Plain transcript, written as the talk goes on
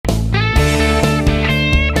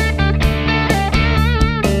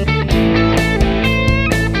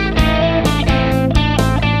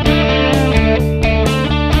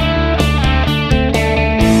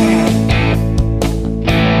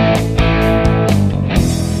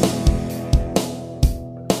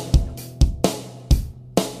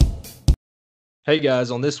Hey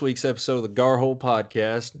guys, on this week's episode of the Gar Hole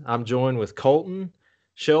Podcast, I'm joined with Coleton,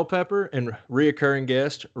 Shell Pepper, and reoccurring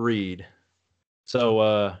guest Reed.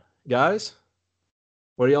 So, guys,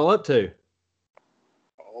 what are y'all up to?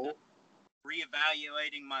 Oh,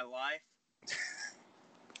 reevaluating my life.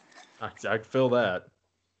 I can feel that.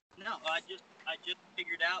 No, I just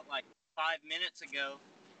figured out like 5 minutes ago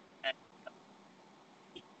that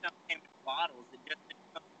came in bottles. It just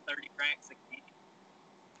didn't come 30 racks of candy.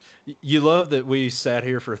 You love that we sat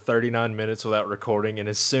here for 39 minutes without recording, and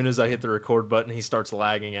as soon as I hit the record button, he starts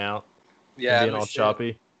lagging out and being all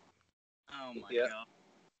choppy. Oh my god!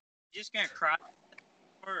 You just gonna cry?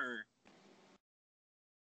 Or...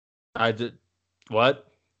 I did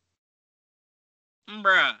what?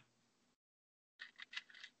 Bruh.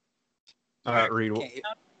 All right, Reed.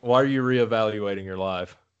 Why are you reevaluating your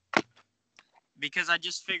life? Because I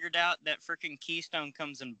just figured out that freaking Keystone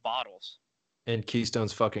comes in bottles. And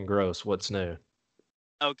Keystone's fucking gross. What's new?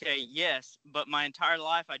 Okay, yes, but my entire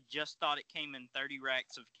life I just thought it came in 30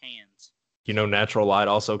 racks of cans. You know, Natural Light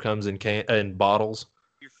also comes in bottles.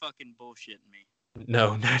 You're fucking bullshitting me.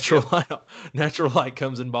 No, Natural Light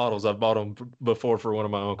comes in bottles. I've bought them before for one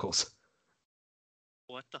of my uncles.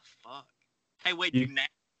 What the fuck? Hey, wait, do Natter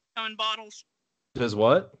come in bottles? Does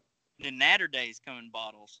what? Do Natter Days come in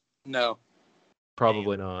bottles? No.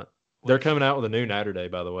 Probably not. They're coming out with a new Natter Day,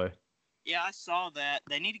 by the way. Yeah, I saw that.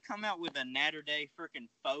 They need to come out with a Natter Day freaking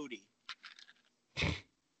 40.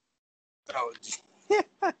 Oh,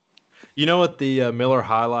 you know what the Miller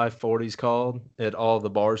High Life 40's called at all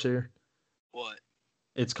the bars here? What?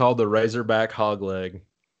 It's called the Razorback Hog Leg.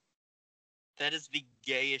 That is the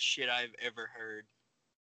gayest shit I've ever heard.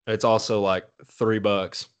 It's also like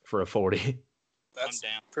 $3 for a 40. That's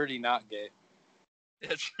I'm down. Pretty not gay.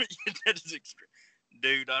 That is extreme.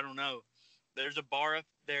 Dude, I don't know. There's a bar up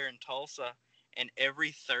there in Tulsa, and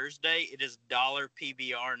every Thursday it is $1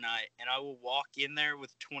 PBR night, and I will walk in there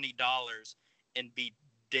with $20 and be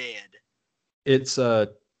dead. It's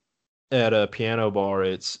at a piano bar.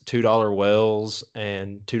 It's $2 Wells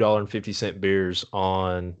and $2.50 beers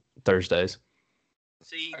on Thursdays.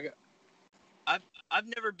 See, I've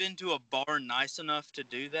never been to a bar nice enough to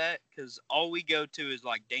do that, because all we go to is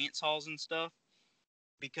like dance halls and stuff.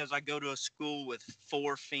 Because I go to a school with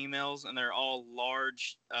 4 females, and they're all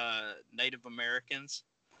large Native Americans.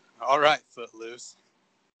 All right, Footloose.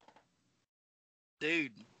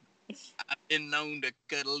 Dude, I've been known to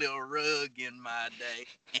cut a little rug in my day.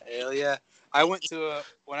 Hell yeah. I went to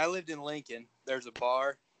when I lived in Lincoln, there's a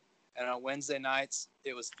bar, and on Wednesday nights,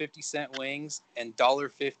 it was 50-cent wings and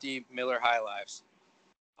 $1.50 Miller High Lifes.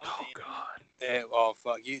 Oh, God. Oh,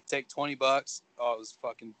 fuck. You take $20. Oh, it was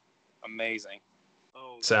fucking amazing.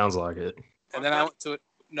 Oh, sounds like it. And then I went to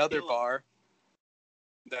another bar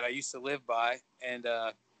that I used to live by, and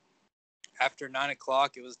after 9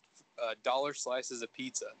 o'clock, it was $1 slices of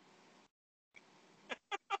pizza.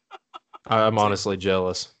 I'm honestly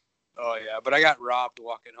jealous. Oh yeah, but I got robbed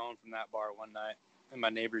walking home from that bar one night in my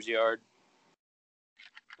neighbor's yard.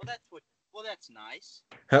 Well, that's nice.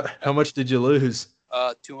 How much did you lose?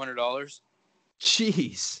 $200.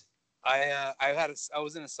 Jeez. I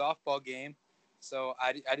was in a softball game. So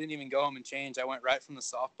I didn't even go home and change. I went right from the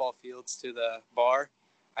softball fields to the bar.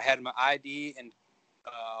 I had my ID and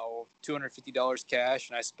 $250 cash,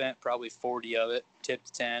 and I spent probably 40 of it,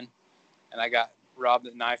 tipped 10. And I got robbed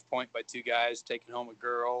at knife point by 2 guys taking home a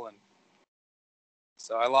girl, and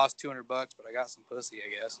so I lost $200, but I got some pussy,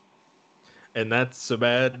 I guess. And that's a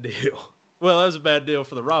bad deal. Well, that was a bad deal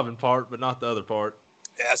for the robbing part, but not the other part.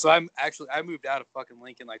 Yeah, so I moved out of fucking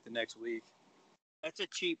Lincoln like the next week. That's a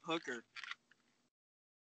cheap hooker.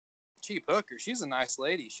 Cheap hooker. She's a nice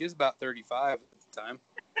lady. She was about 35 at the time.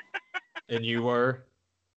 And you were?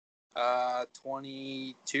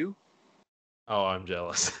 22. Oh, I'm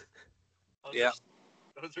jealous.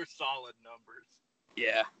 Those are solid numbers.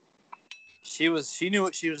 Yeah. She knew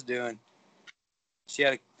what she was doing.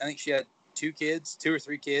 I think she had 2 or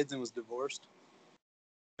 3 kids, and was divorced.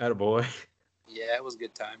 Attaboy. Yeah, it was a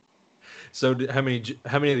good time. So how many of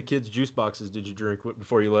the kids' juice boxes did you drink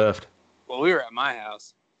before you left? Well, we were at my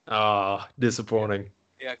house. Ah, disappointing.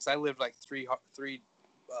 Yeah, because I lived like three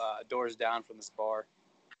doors down from this bar.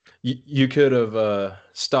 You could have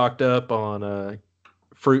stocked up on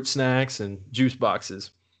fruit snacks and juice boxes.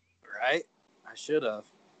 Right? I should have.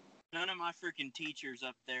 None of my freaking teachers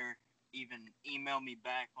up there even email me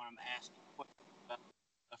back when I'm asking about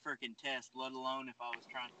a freaking test, let alone if I was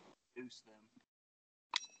trying to produce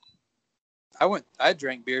them. I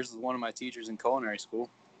drank beers with one of my teachers in culinary school.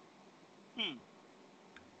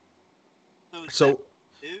 So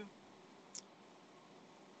do?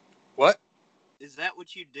 What? Is that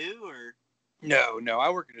what you do, or? No, I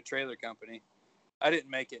work at a trailer company. I didn't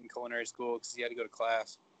make it in culinary school because you had to go to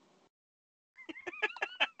class.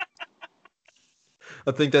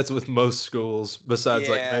 I think that's with most schools, besides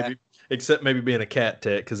except maybe being a cat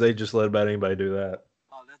tech, because they just let about anybody do that.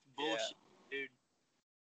 Oh, that's bullshit, dude.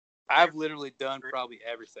 I've literally done probably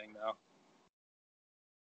everything though.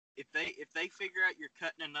 If they figure out you're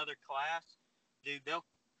cutting another class, dude, they'll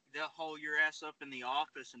hold your ass up in the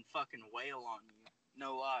office and fucking wail on you.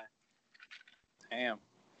 No lie. Damn.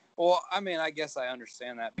 Well, I mean, I guess I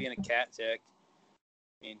understand that being a cat tech.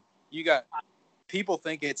 I mean, people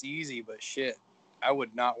think it's easy, but shit, I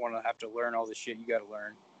would not want to have to learn all the shit you got to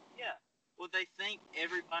learn. Yeah. Well, they think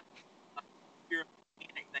everybody, you're a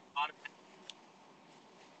mechanic, they automatically,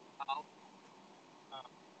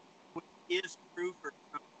 which is true for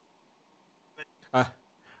some, but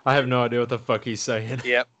I have no idea what the fuck he's saying.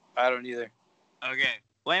 Yep, I don't either. okay.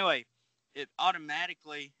 Well, anyway, it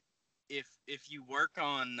automatically, if you work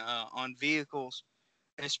on vehicles,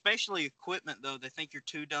 and especially equipment, though, they think you're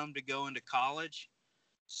too dumb to go into college.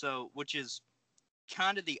 So, which is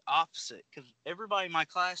kind of the opposite, because everybody in my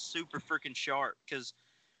class super freaking sharp. Because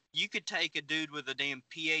you could take a dude with a damn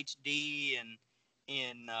PhD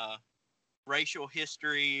in racial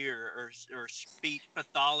history or speech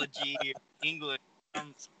pathology, or English,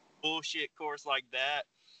 some bullshit course like that,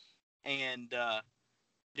 and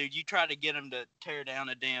dude, you try to get them to tear down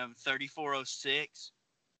a damn 3406.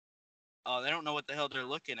 They don't know what the hell they're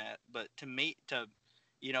looking at. But to me,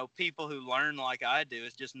 people who learn like I do,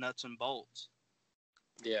 it's just nuts and bolts.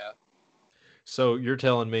 Yeah. So you're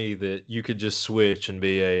telling me that you could just switch and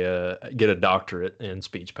be get a doctorate in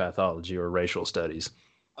speech pathology or racial studies?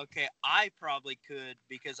 Okay, I probably could,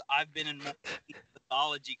 because I've been in more speech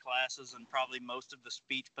pathology classes than probably most of the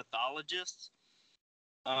speech pathologists.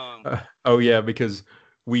 Oh yeah, because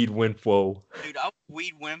Weed Winflow. Dude, I was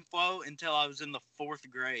Weed Winflow until I was in the 4th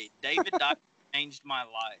grade. David Doc changed my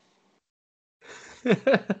life.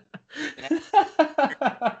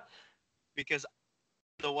 Because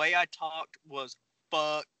the way I talked was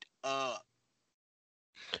fucked up.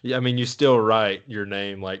 Yeah, I mean, you still write your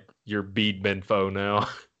name like your Bead Benfo now.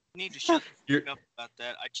 You need to shut the fuck up about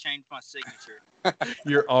that. I changed my signature.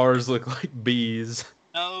 Your R's look like B's.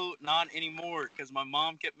 No, not anymore, because my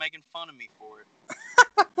mom kept making fun of me for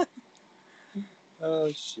it.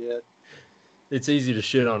 Oh, shit. It's easy to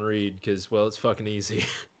shit on Reed because, well, it's fucking easy.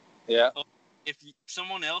 Yeah. If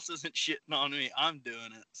someone else isn't shitting on me, I'm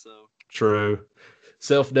doing it, so. True.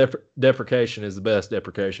 Self-deprecation is the best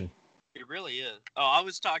deprecation. It really is. Oh, I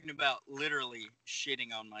was talking about literally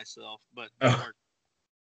shitting on myself, but Yeah.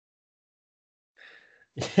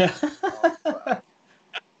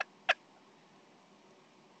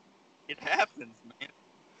 it happens, man.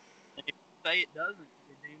 And if you say it doesn't,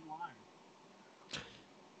 you're a damn liar.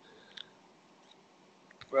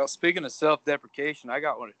 Well, speaking of self-deprecation, I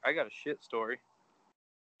got a shit story.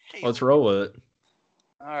 Hey, let's roll with it.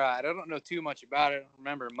 All right. I don't know too much about it. I don't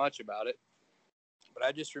remember much about it. But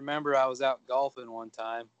I just remember I was out golfing one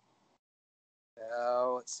time.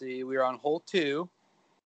 Let's see. We were on hole 2.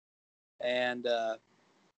 And I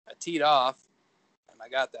teed off. And I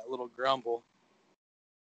got that little grumble.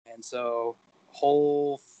 And so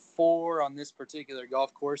hole 4 on this particular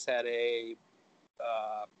golf course had a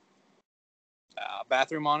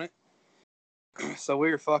bathroom on it. So we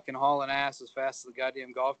were fucking hauling ass as fast as the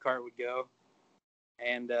goddamn golf cart would go.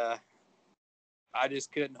 And I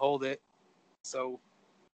just couldn't hold it. So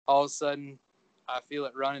all of a sudden, I feel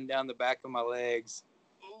it running down the back of my legs.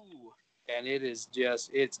 Ooh. And it's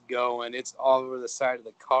going. It's all over the side of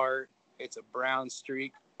the cart. It's a brown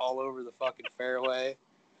streak all over the fucking fairway.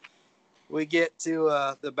 We get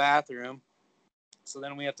to the bathroom. So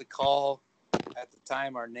then we have to call, at the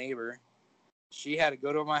time, our neighbor. She had to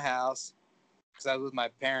go to my house, because I was with my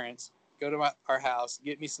parents, go to our house,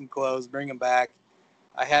 get me some clothes, bring them back.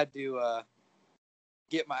 I had to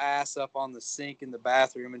get my ass up on the sink in the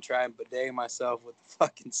bathroom and try and bidet myself with the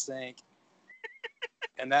fucking sink.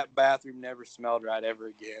 And that bathroom never smelled right ever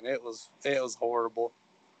again. It was horrible.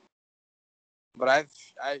 But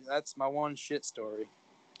that's my one shit story.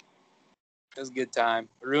 It was a good time.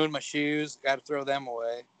 I ruined my shoes. Got to throw them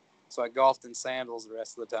away. So I golfed in sandals the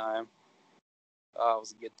rest of the time. Oh, it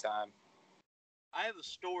was a good time. I have a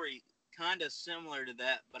story kind of similar to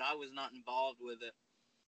that, but I was not involved with it.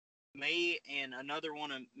 Me and another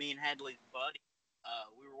one of me and Hadley's buddy,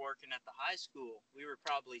 we were working at the high school. We were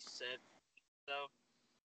probably 7 or so.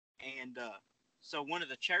 And so one of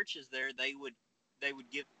the churches there, they would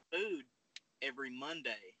give food every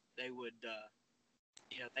Monday. They would,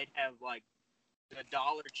 they'd have like the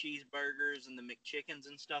 $1 cheeseburgers and the McChickens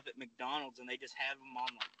and stuff at McDonald's, and they just have them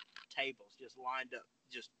on like tables just lined up,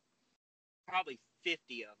 just probably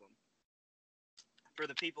 50 of them for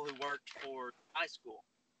the people who worked for high school.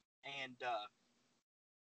 And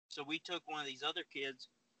so we took one of these other kids,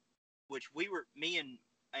 which me and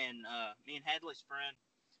Hadley's friend,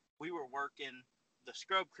 we were working the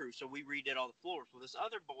scrub crew, so we redid all the floors. Well, this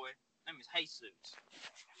other boy, his name is Jesus.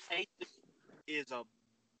 Jesus is a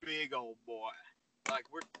big old boy. Like,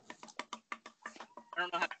 I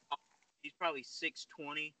don't know how to call him. He's probably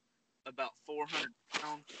 6'20", about 400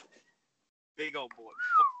 pounds. Big old boy.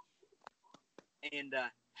 And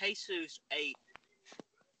Jesus ate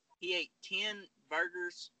 10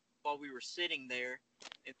 burgers while we were sitting there,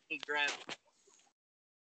 and he grabbed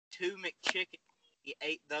 2 McChickens. He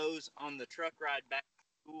ate those on the truck ride back to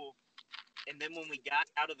school. And then when we got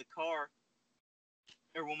out of the car,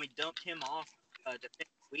 or when we dumped him off to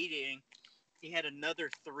finish weed eating, he had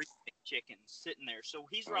another 3 McChickens sitting there. So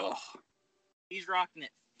he's rocking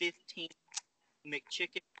at 15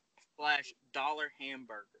 McChicken / dollar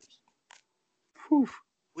hamburgers. Whew.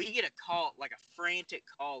 We get a call, like a frantic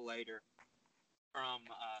call later from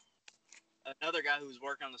another guy who was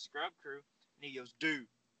working on the scrub crew, and he goes, "Dude,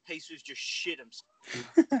 Jesus just shit himself."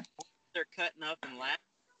 They're cutting up and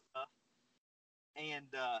laughing and stuff,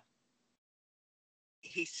 and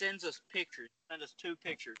he sends us pictures. He sent us 2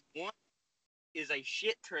 pictures. One is a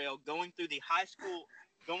shit trail going through the high school,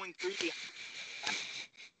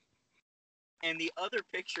 and the other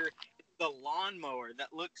picture is the lawnmower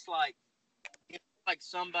that looks like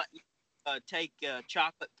somebody take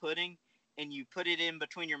chocolate pudding and you put it in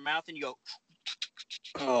between your mouth and you go,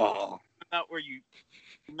 oh, about where you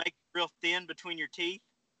make it real thin between your teeth.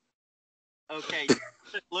 Okay,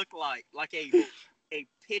 it looked like a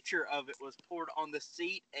picture of it was poured on the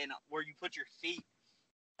seat and where you put your feet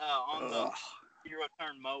on the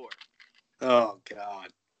zero-turn mower. Oh,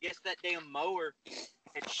 God. Guess that damn mower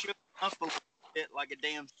had shook up a little bit like a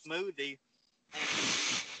damn smoothie,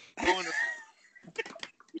 and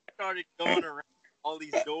he started going around all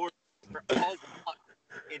these doors, all locked,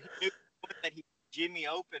 and he knew that he Jimmy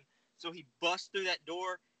open, so he busts through that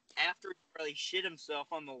door after he probably shit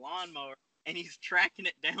himself on the lawnmower, and he's tracking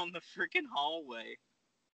it down the freaking hallway.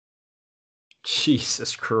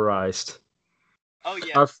 Jesus Christ. Oh,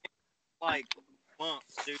 yeah. Like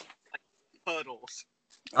lumps, dude. Like puddles.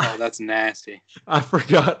 Oh, that's nasty. I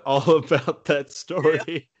forgot all about that story.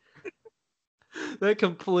 Yeah. That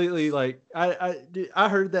completely, like, I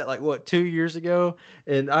heard that, like, what, 2 years ago?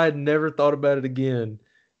 And I had never thought about it again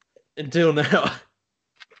until now.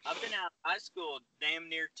 I've been out of high school damn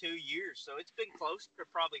near 2 years, so it's been close to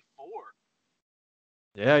probably 4.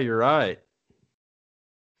 Yeah, you're right.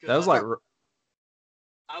 That was like...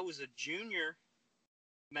 I was a junior,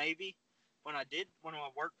 maybe, when I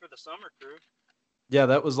worked for the summer crew. Yeah,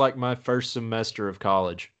 that was like my first semester of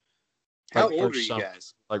college. How old are you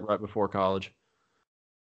guys? Like right before college.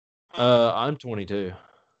 I'm 22.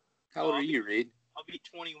 How old are you, Reed? I'll be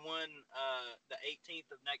 21 the 18th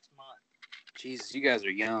of next month. Jesus, you guys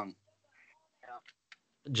are young. Yeah.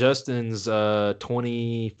 Justin's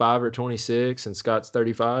 25 or 26, and Scott's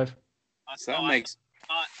 35. I thought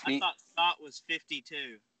Scott was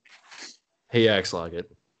 52. He acts like it.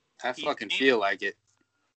 I fucking feel like it.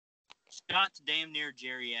 Scott's damn near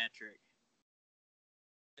geriatric.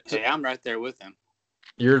 Hey, I'm right there with him.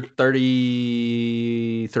 You're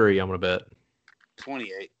 33, I'm going to bet.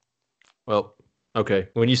 28. Well, okay.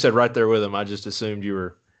 When you said right there with him, I just assumed you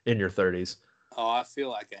were in your 30s. Oh, I feel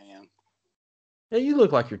like I am. Hey, you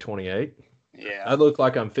look like you're 28. Yeah. I look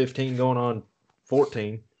like I'm 15 going on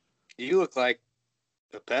 14. You look like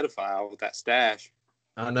a pedophile with that stash.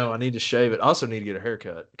 I know. I need to shave it. I also need to get a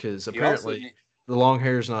haircut because apparently the long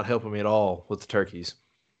hair is not helping me at all with the turkeys.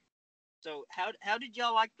 So how did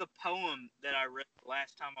y'all like the poem that I read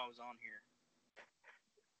last time I was on here?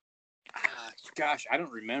 Gosh, I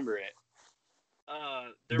don't remember it.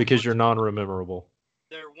 Because you're non-rememberable.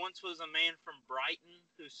 There once was a man from Brighton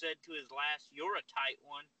who said to his lass, "You're a tight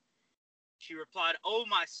one." She replied, "Oh,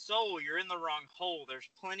 my soul, you're in the wrong hole. There's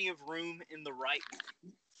plenty of room in the right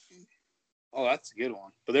one." Oh, that's a good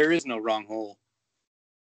one. But there is no wrong hole.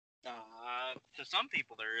 To some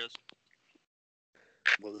people there is.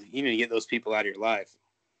 Well, you need to get those people out of your life.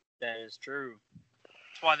 That is true.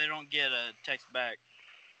 That's why they don't get a text back.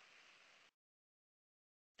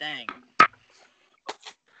 Dang.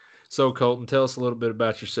 So, Coleton, tell us a little bit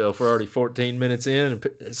about yourself. We're already 14 minutes in,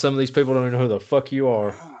 and some of these people don't even know who the fuck you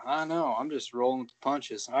are. I know. I'm just rolling with the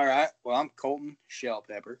punches. All right. Well, I'm Coleton Shell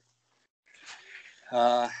Pepper.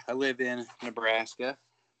 I live in Nebraska.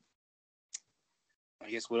 I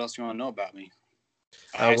guess what else do you want to know about me?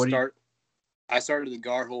 I started the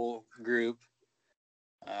Gar Hole group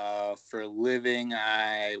For a living,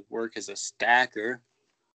 I work as a stacker,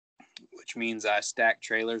 which means I stack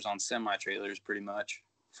trailers on semi-trailers pretty much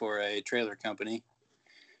for a trailer company.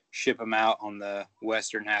 Ship them out on the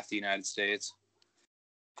western half of the United States.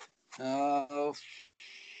 It's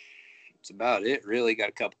about it, really. Got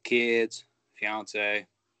a couple kids, fiance,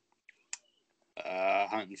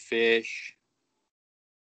 hunting fish.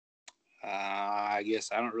 I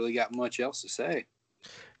guess I don't really got much else to say.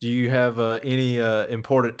 Do you have any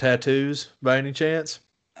important tattoos by any chance?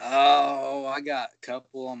 Oh, I got a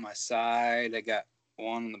couple on my side. I got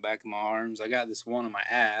one on the back of my arms. I got this one on my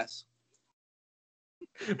ass.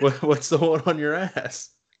 What's the one on your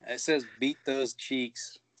ass? It says "Beat Those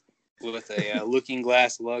Cheeks" with a Looking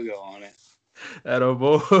Glass logo on it. Atta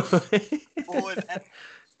boy. Boy, that,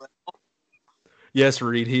 Yes,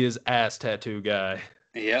 Reed, he is ass tattoo guy.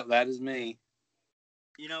 Yep, that is me.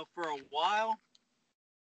 for a while,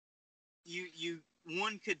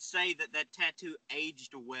 one could say that tattoo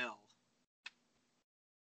aged well.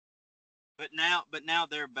 But now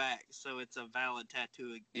they're back, so it's a valid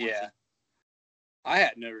tattoo. Yeah. I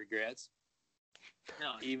had no regrets,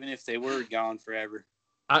 No, even if they were gone forever.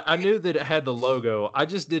 I knew that it had the logo. I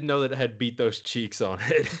just didn't know that it had "Beat Those Cheeks" on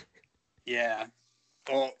it. Yeah.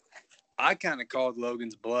 Well, I kind of called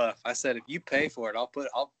Logan's bluff. I said, if you pay for it, I'll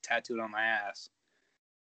tattoo it on my ass.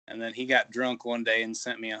 And then he got drunk one day and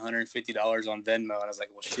sent me $150 on Venmo. And I was like,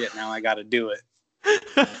 well, shit, now I got to do it.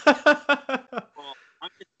 well, I'm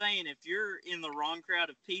just saying, if you're in the wrong crowd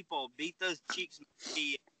of people, Beat Those Cheeks might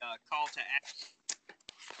be a call to action.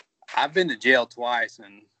 I've been to jail twice,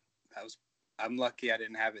 and I'm lucky I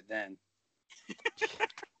didn't have it then.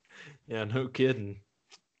 Yeah, no kidding.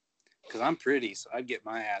 Because I'm pretty, so I'd get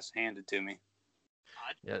my ass handed to me.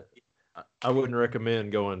 Yeah, I wouldn't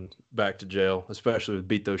recommend going back to jail, especially with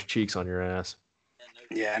 "Beat Those Cheeks" on your ass.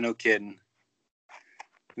 Yeah, no kidding.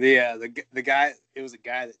 The guy, it was a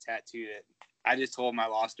guy that tattooed it. I just told him I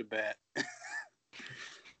lost a bet.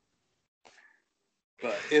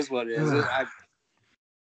 But it is what it is.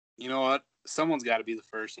 You know what? Someone's got to be the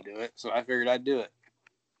first to do it, so I figured I'd do it.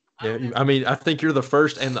 Yeah, I mean, I think you're the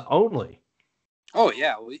first and the only. Oh,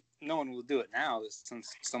 yeah. Well, no one will do it now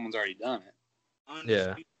since someone's already done it.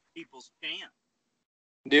 Yeah. People's champ.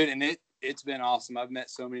 Dude, and it's been awesome. I've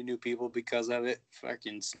met so many new people because of it.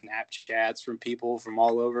 Fucking Snapchats from people from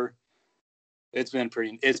all over. It's been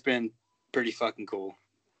pretty fucking cool.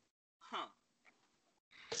 Huh.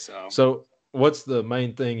 So what's the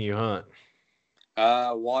main thing you hunt?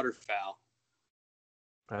 Waterfowl.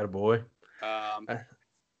 Attaboy.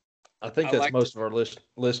 I think I that's like most of our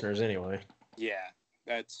listeners anyway. Yeah,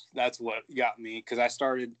 that's what got me, because I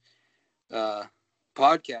started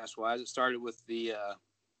podcast wise. It started with the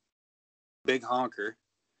Big Honker.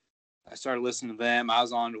 I started listening to them. I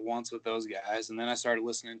was on once with those guys, and then I started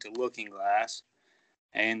listening to Looking Glass.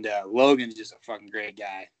 And Logan's just a fucking great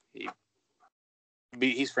guy.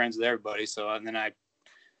 He's friends with everybody. So, and then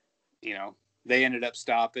they ended up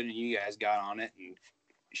stopping, and you guys got on it, and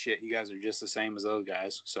shit, you guys are just the same as those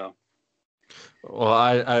guys. So. Well,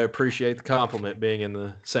 I appreciate the compliment, being in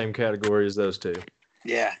the same category as those two.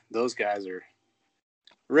 Yeah, those guys are.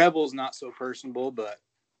 Rebel's not so personable, but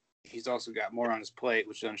he's also got more on his plate,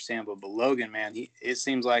 which is understandable. But Logan, man, it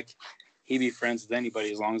seems like he'd be friends with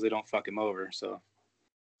anybody as long as they don't fuck him over. So.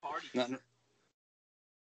 Nothing.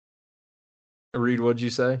 Reed, what'd you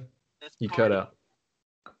say? You cut out.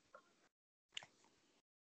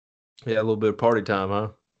 Yeah, a little bit of party time, huh?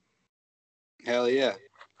 Hell yeah.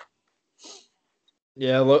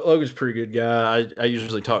 Yeah, Logan's a pretty good guy. I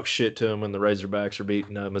usually talk shit to him when the Razorbacks are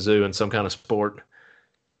beating Mizzou in some kind of sport.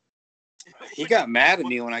 He got mad at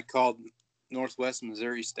me when I called Northwest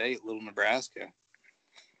Missouri State Little Nebraska,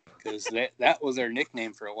 because that was their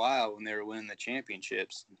nickname for a while when they were winning the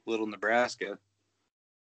championships, Little Nebraska.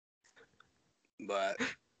 But,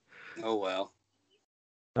 oh well.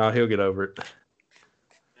 Oh, he'll get over it.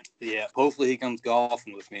 Yeah, hopefully he comes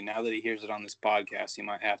golfing with me. Now that he hears it on this podcast, he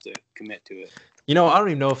might have to commit to it. I don't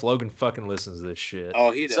even know if Logan fucking listens to this shit.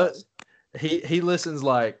 Oh, he does. So, he listens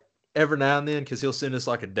like every now and then, because he'll send us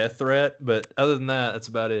like a death threat. But other than that, that's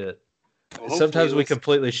about it. Well, sometimes we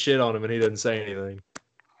completely shit on him and he doesn't say anything.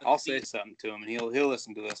 I'll say something to him and he'll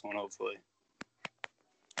listen to this one, hopefully.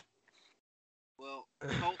 Well,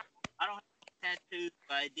 Colt, I don't have tattoos,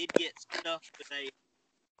 but I did get stuff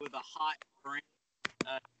with a hot drink,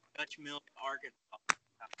 Dutch Milk, Arkansas.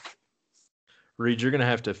 Reed, you're gonna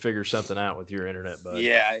have to figure something out with your internet, bud.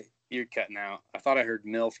 Yeah, you're cutting out. I thought I heard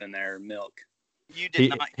MILF in there, milk. You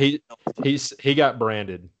did not. He got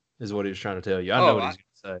branded, is what he was trying to tell you. I know what he's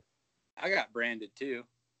gonna say. I got branded too.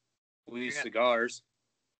 We use cigars.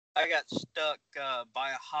 I got stuck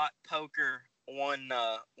by a hot poker one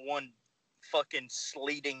fucking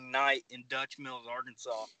sleeting night in Dutch Mills,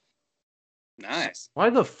 Arkansas. Nice. Why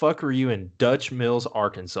the fuck were you in Dutch Mills,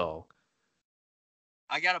 Arkansas?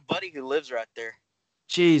 I got a buddy who lives right there.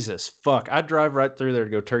 Jesus fuck. I drive right through there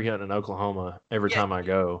to go turkey hunting in Oklahoma every time I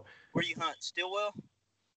go. Where you hunt? Stillwell?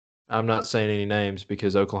 I'm not saying any names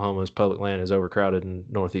because Oklahoma's public land is overcrowded in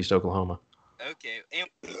northeast Oklahoma. Okay. And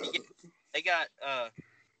they got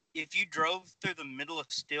if you drove through the middle of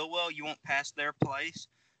Stillwell, you won't pass their place.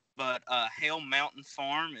 But Hale Mountain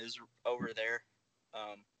Farm is over there,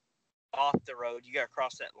 off the road. You got to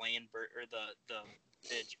cross that land or the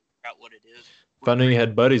ditch. Out what it is. If I knew you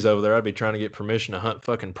had buddies over there, I'd be trying to get permission to hunt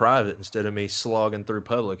fucking private instead of me slogging through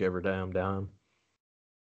public every damn time.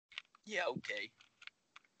 Yeah, okay.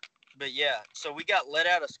 But yeah, so we got let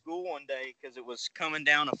out of school one day because it was coming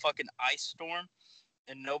down a fucking ice storm,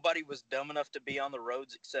 and nobody was dumb enough to be on the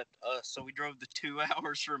roads except us. So we drove the 2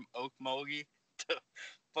 hours from Okmulgee to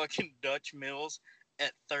fucking Dutch Mills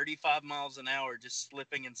at 35 miles an hour, just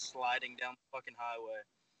slipping and sliding down the fucking highway.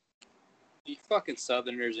 You fucking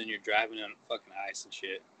Southerners and you're driving on fucking ice and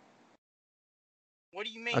shit. What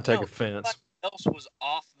do you mean? I take offense. Nobody else was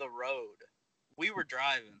off the road. We were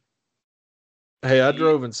driving. Hey, I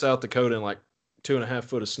drove in South Dakota in like 2.5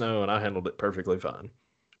 foot of snow, and I handled it perfectly fine.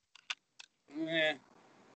 I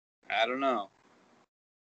don't know.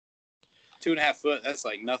 2.5 foot, that's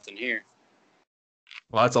like nothing here.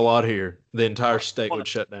 Well, that's a lot here. The entire state would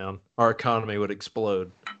shut down. Our economy would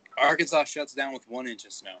explode. Arkansas shuts down with 1 inch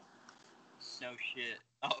of snow. No shit.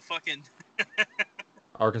 Oh, fucking.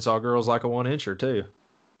 Arkansas girls like a 1-incher too.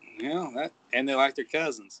 Yeah, and they like their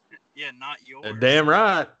cousins. Yeah, not yours. Damn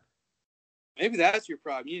right. Maybe that's your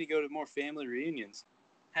problem. You need to go to more family reunions.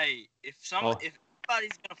 Hey, if somebody's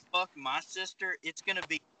gonna fuck my sister, it's gonna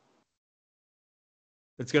be.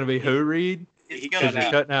 It's gonna be who, Reed? Because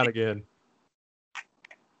you're cutting out again.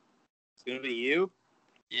 It's gonna be you.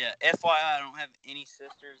 Yeah. FYI, I don't have any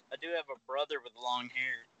sisters. I do have a brother with long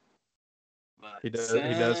hair. But He does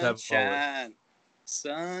have a sunshine.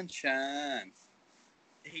 Sunshine.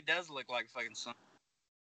 He does look like fucking sun.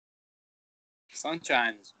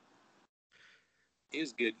 Sunshine. He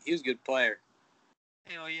was good. He was a good player.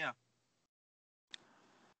 Hell yeah.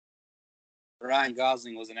 Ryan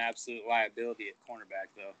Gosling was an absolute liability at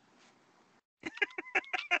cornerback, though.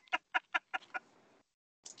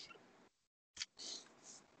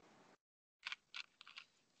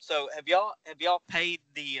 So have y'all paid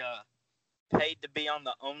to be on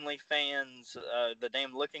the OnlyFans, the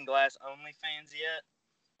damn Looking Glass OnlyFans yet?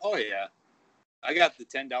 Oh yeah, I got the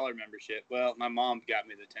 $10 membership. Well, my mom got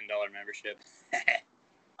me the $10 membership.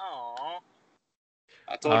 Aww.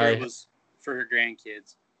 I told her it was for her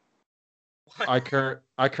grandkids. I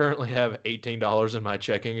currently have $18 in my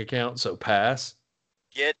checking account, so pass.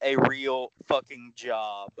 Get a real fucking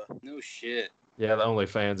job. No shit. Yeah, the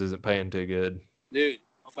OnlyFans isn't paying too good. Dude,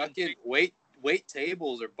 fucking wait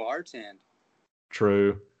tables or bartend.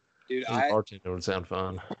 True. Dude, bartender would sound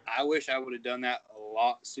fun. I wish I would have done that a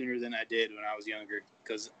lot sooner than I did when I was younger,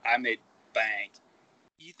 because I made bank.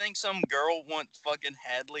 You think some girl wants fucking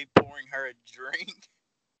Hadley pouring her a drink?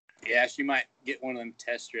 Yeah, she might get one of them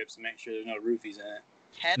test strips and make sure there's no roofies in it.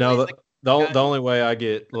 No, the only way I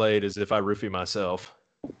get laid is if I roofie myself.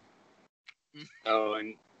 Oh,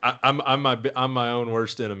 and I'm my own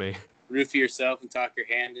worst enemy. Roofie yourself and talk your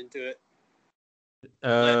hand into it.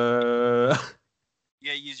 You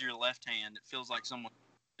gotta use your left hand. It feels like someone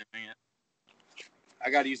doing it.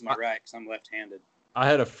 I gotta use my right because I'm left-handed. I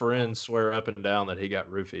had a friend swear up and down that he got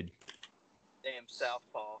roofied. Damn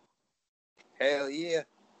southpaw. Hell yeah.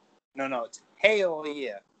 No, it's hell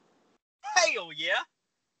yeah. Hell yeah.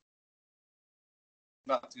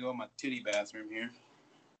 About to go in my titty bathroom here.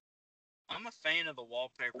 I'm a fan of the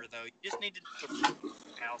wallpaper, though. You just need to do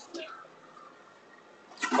the house that.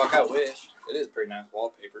 Fuck, I wish. It is pretty nice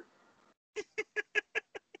wallpaper.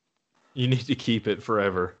 You need to keep it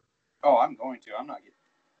forever. Oh, I'm going to. I'm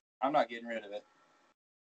not getting rid of it.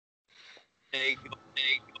 Big.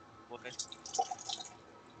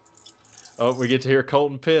 Oh, we get to hear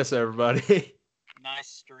Coleton piss, everybody. Nice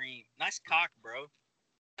stream. Nice cock, bro.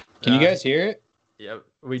 Can you guys hear it? Yeah,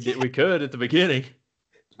 we could at the beginning.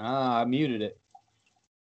 I muted it.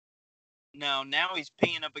 No, now he's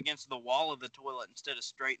peeing up against the wall of the toilet instead of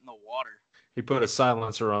straight in the water. He put a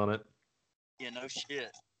silencer on it. Yeah, no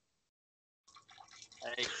shit.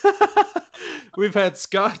 Hey. We've had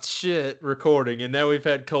Scott's shit recording, and now we've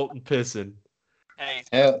had Coleton pissing. Hey.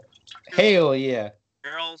 Hell yeah.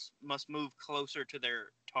 Girls must move closer to their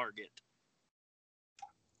target.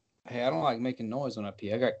 Hey, I don't like making noise when I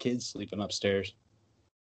pee. I got kids sleeping upstairs.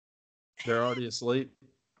 They're already asleep,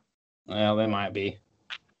 Well, they might be.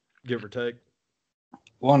 give or take.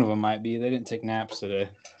 One of them might be. They didn't take naps today.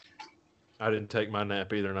 I didn't take my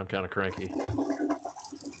nap either, and I'm kind of cranky.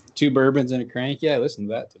 2 bourbons and a crank. Yeah, I listened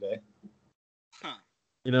to that today. Huh.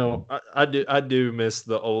 You know, I do miss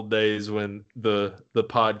the old days when the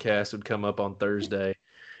podcast would come up on Thursday,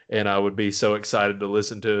 and I would be so excited to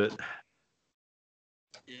listen to it.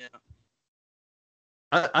 Yeah.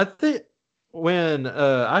 I think when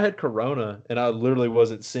I had Corona and I literally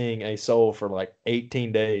wasn't seeing a soul for like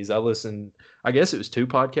 18 days, I listened. I guess it was 2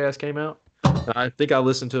 podcasts came out. And I think I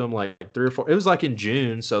listened to them like 3 or 4. It was like in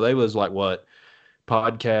June, so they was like what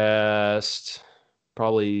podcast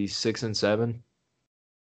probably 6 and 7.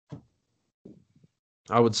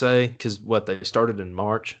 I would say because what they started in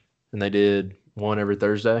March and they did one every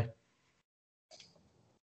Thursday.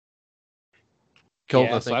 Colton,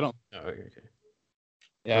 Yeah, I so think. I don't. Oh, okay.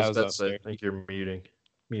 Yeah, I was about to say, upstairs. I think you're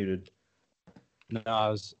muted. No, I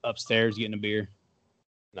was upstairs getting a beer.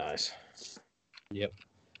 Nice. Yep.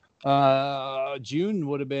 June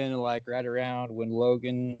would have been like right around when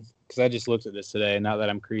Logan, because I just looked at this today. Now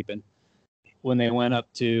that I'm creeping, when they went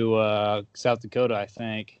up to South Dakota, I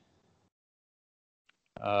think.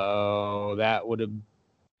 Oh, that would have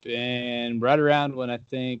been right around when I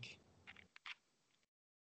think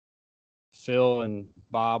Phil and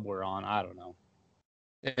Bob were on. I don't know.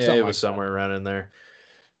 Yeah, Something it like was that. somewhere around in there.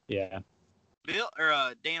 Yeah.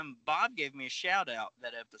 Damn, Bob gave me a shout out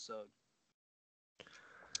that episode.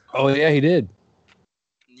 Oh yeah, he did.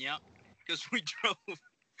 Yep, because we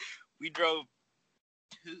drove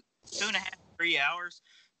 2.5, 3 hours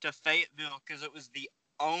to Fayetteville because it was the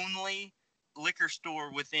only liquor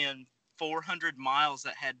store within 400 miles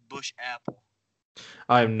that had Bush Apple.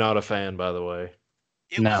 I am not a fan, by the way.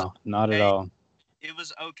 No, not at all. It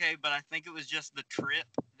was okay, but I think it was just the trip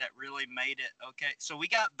that really made it okay. So we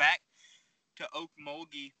got back to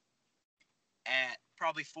Okmulgee at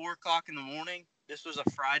probably 4 o'clock in the morning. This was a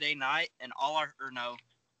Friday night, and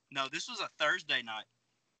this was a Thursday night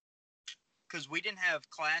because we didn't have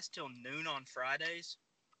class till noon on Fridays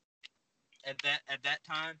at that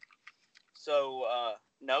time. So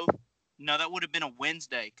no, that would have been a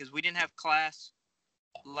Wednesday because we didn't have class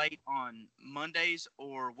late on Mondays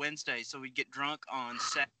or Wednesdays, so we'd get drunk on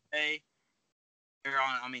Saturday or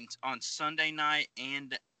on Sunday night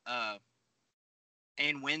and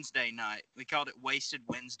Wednesday night. We called it Wasted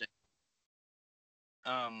Wednesday.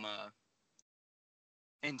 And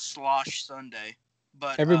Slosh Sunday.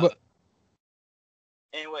 But Everybody.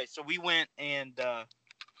 Anyway, so we went and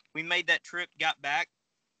we made that trip, got back.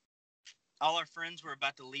 All our friends were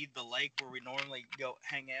about to leave the lake where we normally go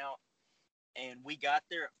hang out. And we got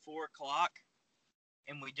there at 4 o'clock,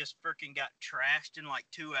 and we just freaking got trashed in like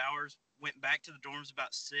 2 hours. Went back to the dorms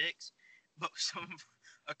about 6, but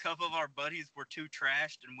a couple of our buddies were too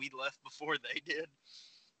trashed, and we left before they did.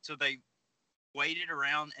 So they waited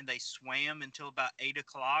around and they swam until about 8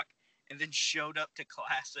 o'clock, and then showed up to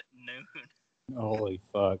class at noon. Holy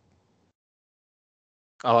fuck!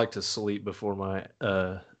 I like to sleep before my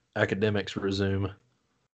academics resume.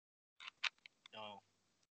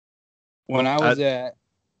 When I was at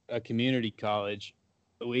a community college,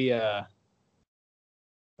 we I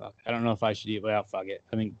don't know if I should eat. Well, fuck it.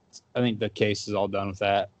 I think the case is all done with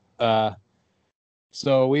that.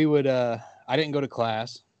 So we would I didn't go to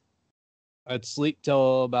class. I'd sleep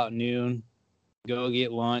till about noon, go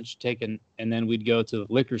get lunch, and then we'd go to the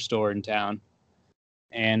liquor store in town.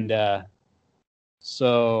 And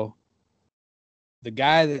so the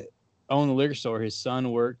guy that owned the liquor store, his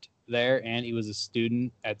son worked there, and he was a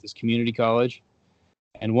student at this community college.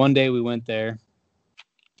 And one day we went there.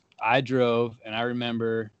 I drove, and I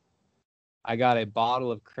remember I got a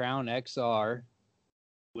bottle of Crown XR,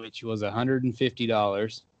 which was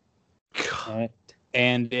 $150.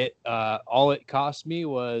 And it all it cost me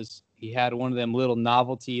was he had one of them little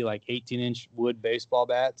novelty like 18-inch wood baseball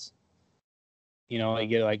bats. You know, you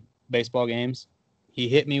get like baseball games. He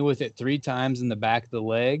hit me with it 3 times in the back of the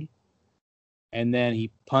leg, and then he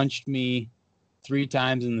punched me 3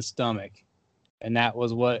 times in the stomach. And that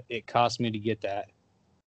was what it cost me to get that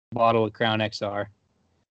bottle of Crown XR.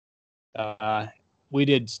 We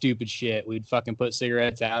did stupid shit. We'd fucking put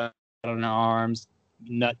cigarettes out on our arms,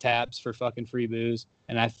 nut taps for fucking free booze.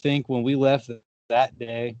 And I think when we left that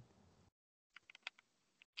day,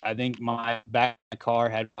 I think my back of my car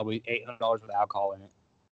had probably $800 of alcohol in it.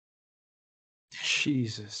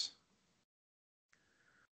 Jesus.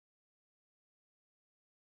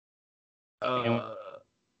 It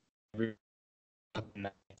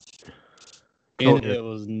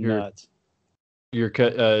was nuts. You're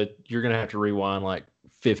gonna have to rewind like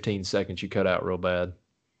 15 seconds. You cut out real bad.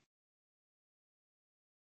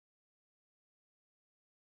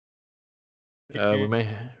 We may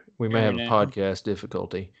have a podcast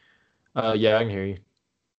difficulty. Yeah, I can hear you.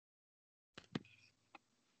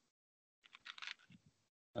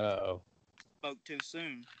 Uh-oh. Spoke too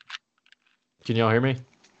soon. Can y'all hear me?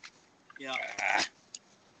 Yeah.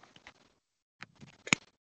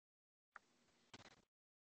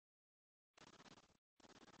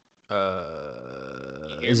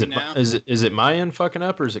 Is it my end fucking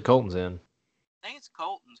up or is it Colton's end? I think it's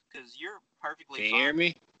Coleton's because you're perfectly Can you fine. hear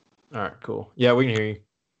me? All right, cool. Yeah, we can hear you.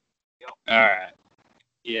 All right.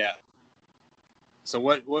 Yeah. So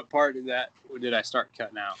what part did I start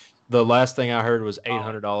cutting out? The last thing I heard was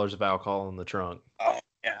 $800 of alcohol in the trunk. Oh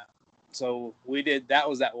yeah. So that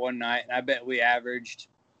was that one night, and I bet we averaged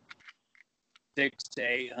 $600 to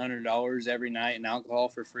 $800 every night in alcohol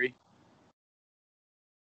for free.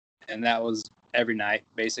 And that was every night,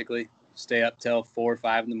 basically. Stay up till 4 or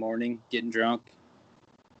 5 in the morning, getting drunk.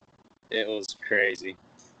 It was crazy.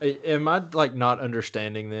 Am I like not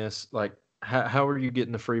understanding this? Like, how are you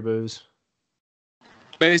getting the free booze?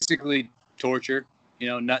 Basically, torture.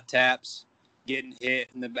 Nut taps, getting hit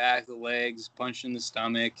in the back of the legs, punched in the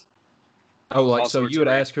stomach. Oh, like so you would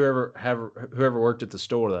ask whoever worked at the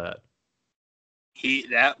store that.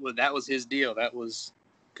 That was his deal. That was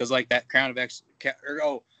because like that Crown that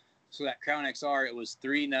Crown XR, it was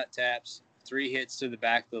 3 nut taps, 3 hits to the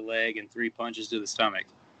back of the leg, and 3 punches to the stomach.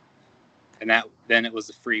 And then it was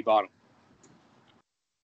the free bottle.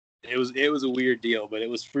 It was a weird deal, but it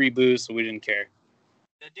was free booze, so we didn't care.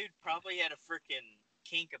 That dude probably had a freaking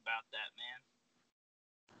kink about that,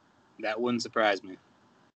 man. That wouldn't surprise me.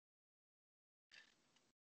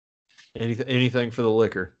 Anything for the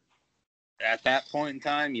liquor. At that point in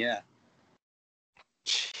time, yeah.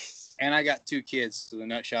 Jeez. And I got 2 kids, so the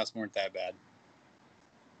nut shots weren't that bad.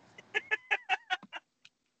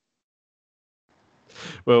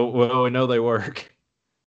 Well, we know they work.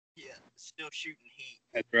 Yeah, still shooting heat.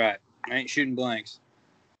 That's right. I ain't shooting blanks.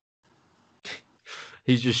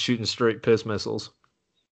 He's just shooting straight piss missiles.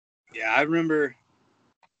 Yeah, I remember.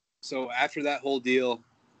 So after that whole deal,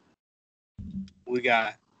 we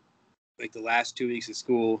got like the last 2 weeks of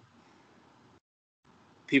school.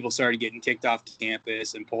 People started getting kicked off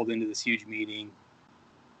campus and pulled into this huge meeting.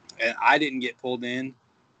 And I didn't get pulled in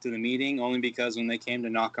to the meeting only because when they came to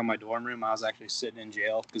knock on my dorm room, I was actually sitting in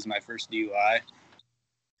jail because my first DUI.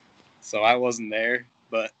 So I wasn't there,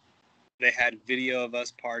 but they had video of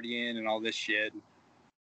us partying and all this shit.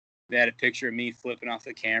 They had a picture of me flipping off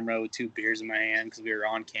the camera with 2 beers in my hand because we were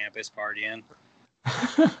on campus partying.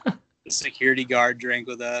 The security guard drank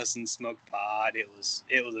with us and smoked pot. It was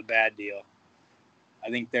a bad deal. I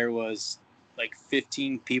think there was like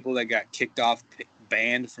 15 people that got kicked off,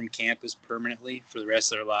 banned from campus permanently for the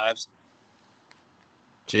rest of their lives.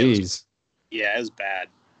 Jeez. It was bad.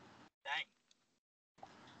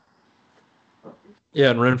 Dang.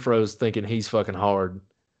 Yeah, and Renfro's thinking he's fucking hard.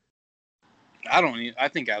 I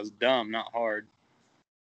think I was dumb, not hard.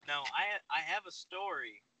 No, I have a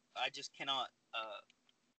story. I just cannot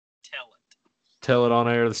tell it. Tell it on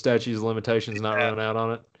air. The statute of limitations not running out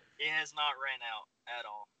on it. It has not ran out at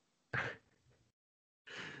all.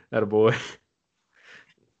 Attaboy.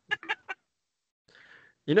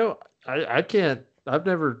 I can't.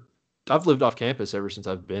 I've lived off campus ever since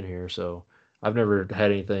I've been here, so I've never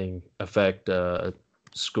had anything affect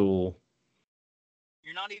school.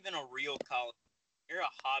 You're not even a real college. You're a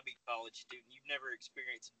hobby college student. You've never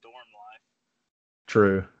experienced dorm life.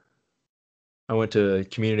 True. I went to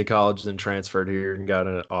community college, then transferred here and got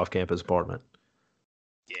an off-campus apartment.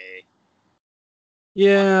 Yay.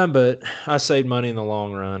 Yeah, but I saved money in the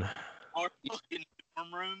long run. Our fucking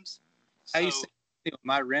dorm rooms. How you say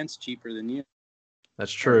my rent's cheaper than you?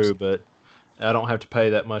 That's true, but I don't have to pay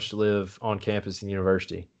that much to live on campus in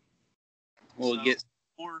university. We'll get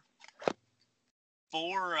 4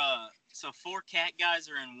 cat guys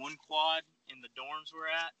are in one quad in the dorms we're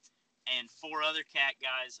at, and 4 other cat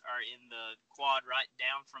guys are in the quad right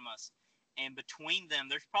down from us. And between them,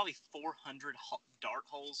 there's probably 400 dart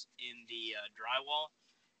holes in the drywall.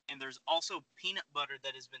 And there's also peanut butter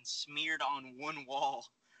that has been smeared on one wall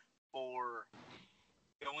for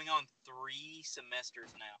going on 3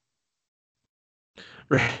 semesters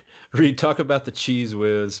now. Reed, talk about the cheese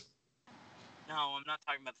whiz. No, I'm not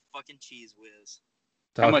talking about the fucking cheese whiz.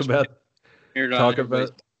 Talk about.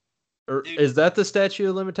 Dude, is that the statute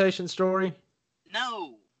of limitation story?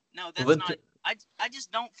 No, that's not. I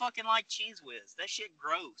just don't fucking like cheese whiz. That shit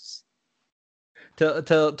gross.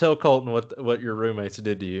 Tell Coleton what your roommates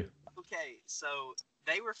did to you. Okay, so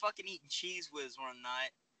they were fucking eating cheese whiz one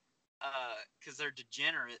night, because they're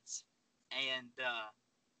degenerates, and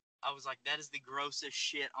I was like, that is the grossest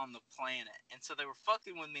shit on the planet. And so they were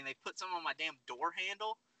fucking with me. And they put some on my damn door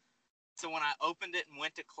handle. So when I opened it and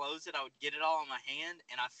went to close it, I would get it all on my hand.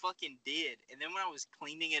 And I fucking did. And then when I was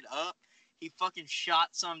cleaning it up, he fucking shot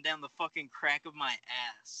some down the fucking crack of my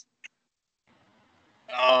ass.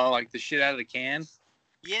 Oh, like the shit out of the can?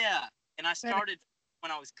 Yeah. And I started,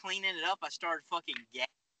 when I was cleaning it up, I started fucking gagging.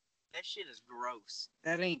 That shit is gross.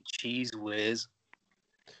 That ain't Cheese Whiz.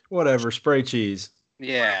 Whatever, spray cheese.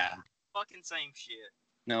 Yeah. Fucking same shit.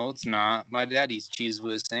 No, it's not. My dad eats Cheese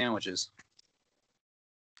Whiz sandwiches.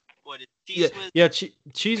 What is Cheese Whiz? Yeah,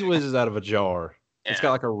 Cheese Whiz is out of a jar. Yeah. It's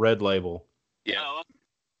got like a red label. Yeah. Oh,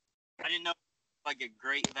 I didn't know like a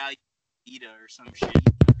great value pita or some shit.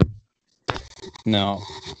 No.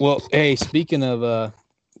 Well, hey, speaking of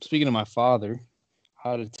my father, I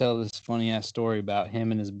ought to tell this funny ass story about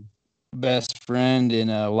him and his best friend in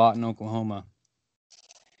Lawton, Oklahoma.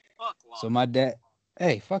 Fuck Lawton. So my dad,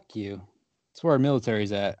 hey, fuck you. That's where our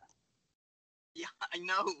military's at. Yeah, I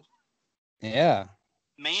know. Yeah.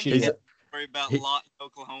 Man, He's can't worry about Lawton,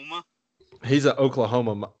 Oklahoma. He's an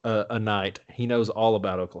Oklahoma a knight. He knows all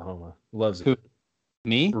about Oklahoma. Loves it. Who?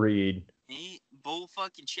 Me? Reed. He bull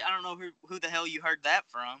fucking shit. I don't know who the hell you heard that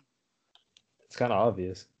from. It's kind of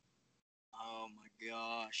obvious. Oh my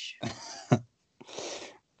gosh.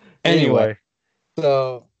 Anyway,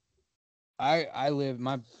 so I live.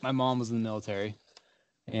 My mom was in the military,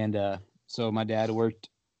 and so my dad worked.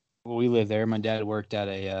 Well, we lived there. My dad worked at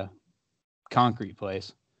a concrete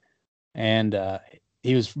place, and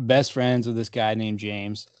he was best friends with this guy named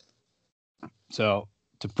James. So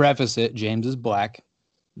to preface it, James is black.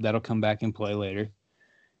 That'll come back in play later.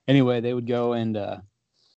 Anyway, they would go and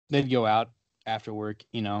they'd go out after work,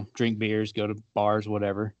 drink beers, go to bars,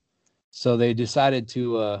 whatever. So they decided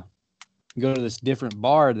to go to this different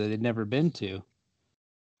bar that they'd never been to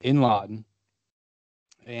in Lawton.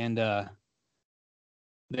 And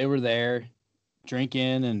they were there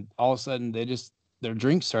drinking, and all of a sudden their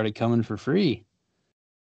drinks started coming for free.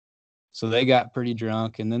 So they got pretty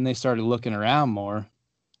drunk, and then they started looking around more,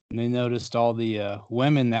 and they noticed all the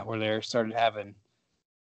women that were there started having,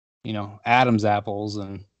 Adam's apples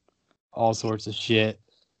and all sorts of shit.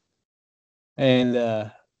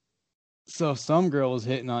 And so some girl was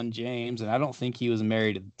hitting on James, and I don't think he was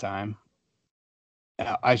married at the time.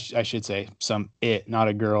 I should say not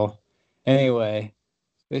a girl. Anyway,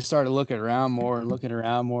 they started looking around more, and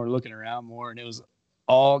it was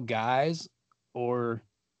all guys or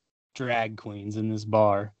drag queens in this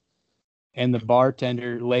bar. And the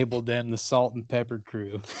bartender labeled them the Salt and Pepper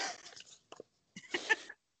Crew.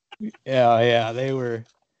 Yeah, they were.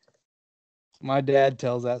 My dad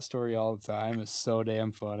tells that story all the time. It's so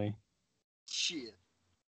damn funny. Shit.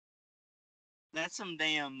 That's some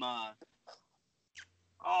damn.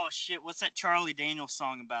 Oh shit! What's that Charlie Daniels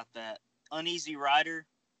song about that? Uneasy Rider,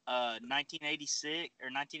 1986 or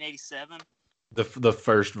 1987. The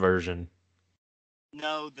first version.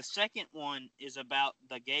 No, the second one is about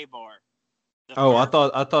the gay bar. I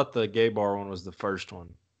thought the gay bar one was the first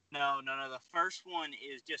one. No. The first one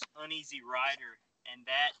is just Uneasy Rider, and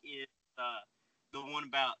that is the one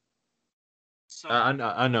about. I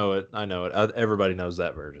know it. Everybody knows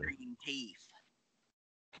that version. Green teeth.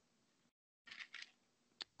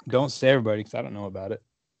 Don't say everybody, because I don't know about it.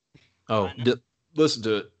 Oh, listen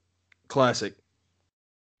to it. Classic.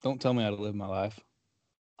 Don't tell me how to live my life.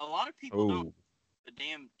 A lot of people don't. The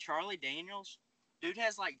damn Charlie Daniels, dude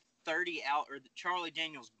has like 30 out, or the Charlie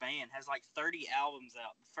Daniels band has like 30 albums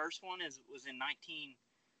out. The first one was in I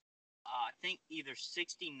think either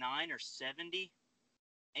 69 or 70,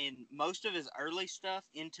 and most of his early stuff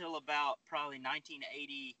until about probably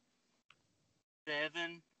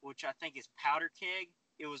 1987, which I think is Powder Keg.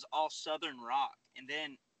 It was all Southern rock, and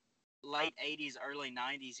then late 80s, early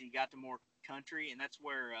 90s, he got to more country, and that's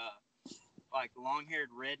where like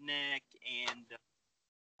Long-Haired Redneck and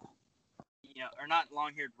or not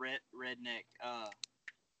Long-Haired Redneck.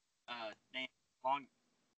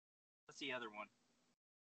 What's the other one?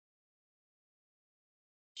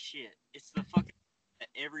 Shit, it's the fucking that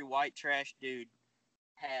every white trash dude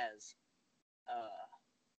has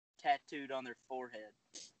tattooed on their forehead.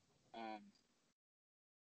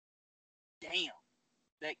 Damn,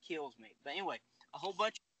 that kills me. But anyway, a whole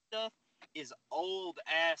bunch of stuff is old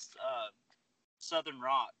ass Southern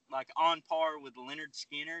rock, like on par with Leonard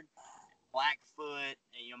Skinner, Blackfoot,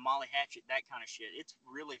 and Molly Hatchet, that kind of shit. It's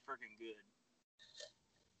really freaking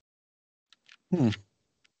good.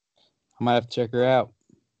 I might have to check her out.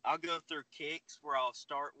 I'll go through kicks where I'll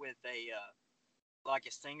start with a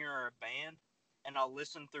singer or a band, and I'll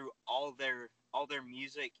listen through all their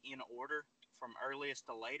music in order from earliest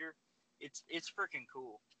to later. It's freaking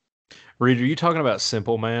cool. Reed, are you talking about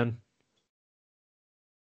Simple Man?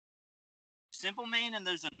 Simple Man, and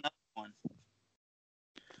there's another one.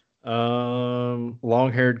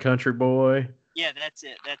 Long-haired country boy. Yeah, that's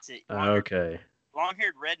it. That's it. Okay.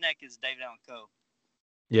 Long-haired redneck is David Allan Coe.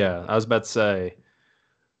 Yeah, I was about to say.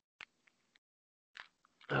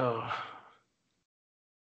 Oh.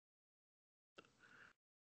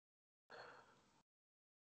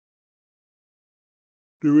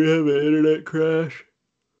 Do we have an internet crash?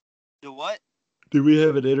 Do what? Do we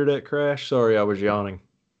have an internet crash? Sorry, I was yawning.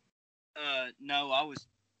 No, I was.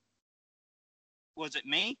 Was it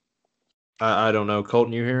me? I don't know.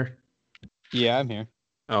 Colton, you here? Yeah, I'm here.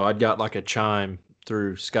 Oh, I'd got like a chime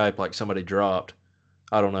through Skype like somebody dropped.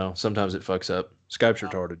 I don't know. Sometimes it fucks up. Skype's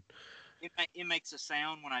retarded. It makes a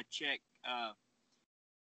sound when I check.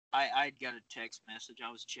 I got a text message.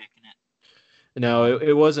 I was checking it. No,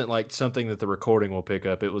 it wasn't like something that the recording will pick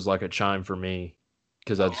up. It was like a chime for me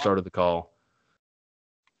because I'd started the call.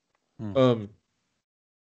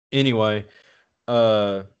 Anyway,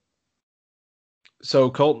 so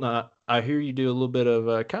Colton, I hear you do a little bit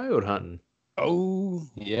of coyote hunting. Oh,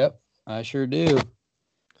 yep, I sure do.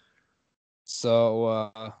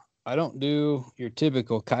 So I don't do your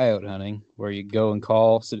typical coyote hunting where you go and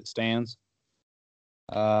call, sit at stands.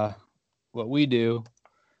 What we do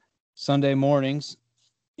Sunday mornings,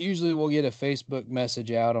 usually we'll get a Facebook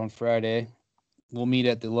message out on Friday. We'll meet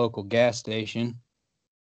at the local gas station,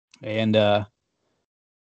 and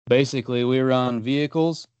basically we run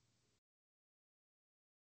vehicles.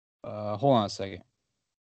 Hold on a second.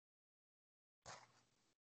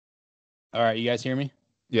 All right, you guys hear me?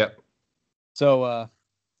 Yep. So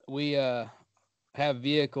we have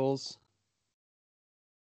vehicles,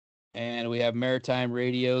 and we have maritime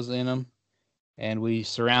radios in them, and we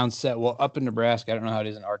surround set. Well, up in Nebraska, I don't know how it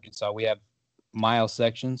is in Arkansas. We have mile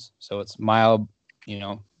sections, so it's mile,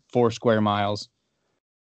 4 square miles,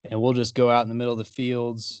 and we'll just go out in the middle of the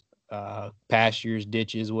fields, pastures,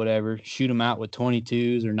 ditches, whatever. Shoot them out with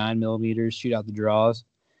 22s or 9mm. Shoot out the draws,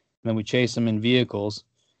 and then we chase them in vehicles.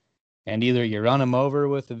 And either you run them over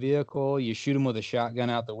with the vehicle, you shoot them with a shotgun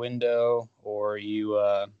out the window, or you.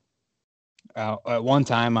 At one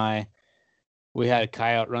time, we had a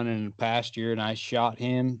coyote running in the pasture, and I shot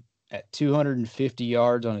him at 250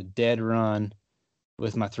 yards on a dead run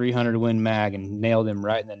with my 300 Win mag and nailed him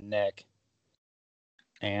right in the neck.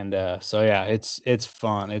 And so yeah, it's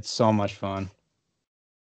fun. It's so much fun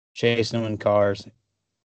chasing them in cars.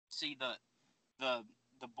 See the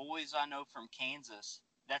boys I know from Kansas.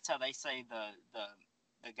 That's how they say the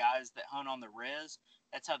guys that hunt on the res.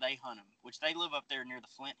 That's how they hunt them, which they live up there near the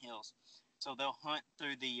Flint Hills. So they'll hunt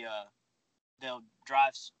through they'll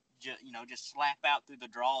drive, just slap out through the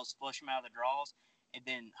draws, flush them out of the draws, and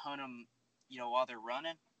then hunt them, while they're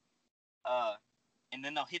running. And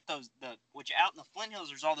then they'll hit which out in the Flint Hills,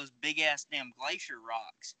 there's all those big ass damn glacier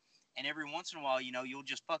rocks. And every once in a while, you'll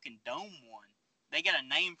just fucking dome one. They got a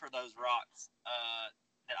name for those rocks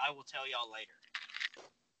that I will tell y'all later.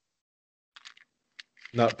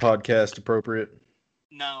 Not podcast appropriate.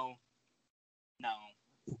 No.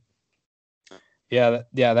 Yeah,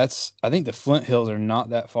 that's. I think the Flint Hills are not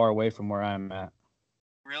that far away from where I'm at.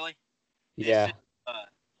 Really? Yeah.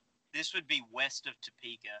 This would be west of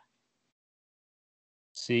Topeka.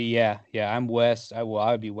 See, yeah, I'm west. I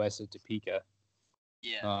would be west of Topeka.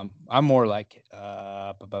 Yeah. I'm more like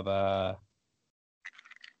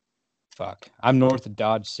fuck. I'm north of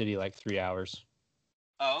Dodge City, like 3 hours.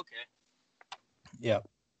 Oh, okay. Yep.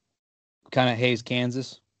 Kind of Hayes,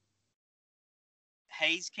 Kansas.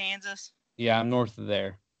 Hayes, Kansas? Yeah, I'm north of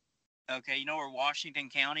there. Okay, you know where Washington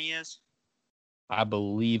County is? I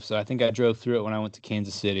believe so. I think I drove through it when I went to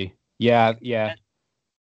Kansas City. Yeah.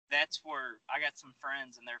 That's where I got some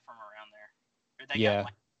friends, and they're from around there. Or they Yeah. got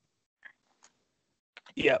like,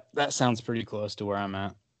 yep, that sounds pretty close to where I'm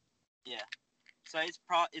at. yeah. So it's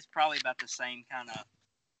probably about the same kind of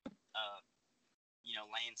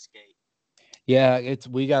landscape. Yeah,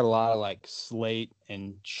 we got a lot of like slate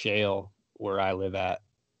and shale where I live at.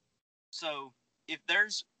 So if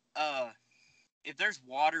there's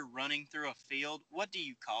water running through a field, what do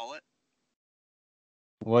you call it?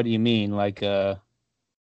 What do you mean, like a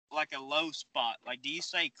low spot? Like, do you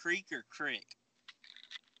say creek or crick?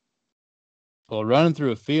 Well, running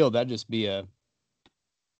through a field, that'd just be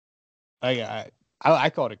I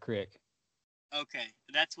call it a crick. Okay,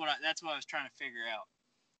 that's what I was trying to figure out.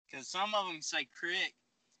 Because some of them say crick,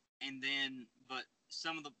 but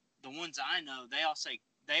some of the ones I know, they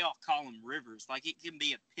all call them rivers. Like, it can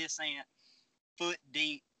be a pissant, foot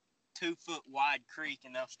deep, 2 foot wide creek,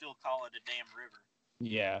 and they'll still call it a damn river.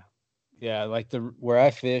 Yeah, like where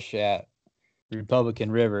I fish at,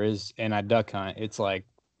 Republican River is, and I duck hunt. It's like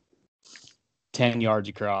 10 yards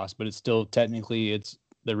across, but it's still technically it's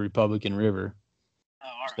the Republican River. Oh,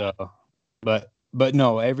 all right. So, but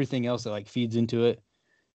no, everything else that like feeds into it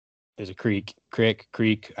is a creek.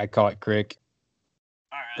 I call it creek.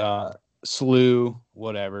 All right. Slough,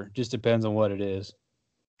 whatever. Just depends on what it is.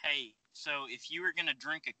 Hey, so if you were gonna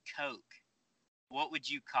drink a Coke, what would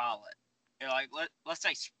you call it? You're like, let's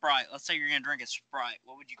say Sprite. Let's say you're gonna drink a Sprite.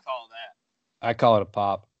 What would you call that? I call it a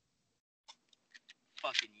pop.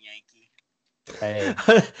 Fucking Yankee. Hey,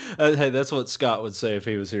 Hey, that's what Scott would say if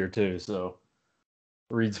he was here too. So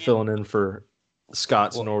Reed's filling in for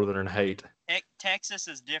Scott's northern hate. Texas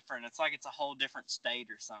is different. It's like it's a whole different state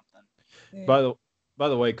or something. By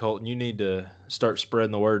the way, Colton, you need to start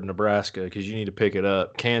spreading the word in Nebraska because you need to pick it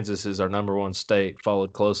up. Kansas is our number one state,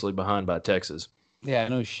 followed closely behind by Texas. yeah,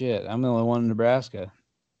 no shit. I'm the only one in Nebraska.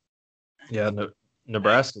 Yeah,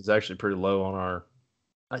 Nebraska is actually pretty low on our.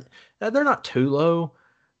 They're not too low,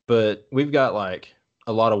 but we've got like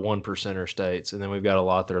a lot of 1%er states, and then we've got a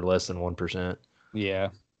lot that are less than 1%. Yeah.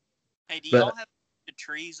 Hey, do y'all have the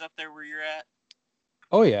trees up there where you're at?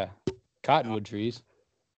 Oh yeah, cottonwood trees.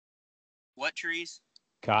 What trees?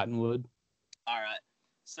 Cottonwood. All right.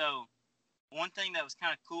 So one thing that was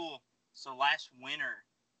kind of cool. So last winter,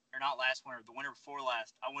 or not last winter, the winter before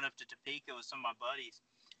last, I went up to Topeka with some of my buddies,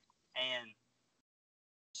 and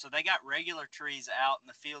so they got regular trees out in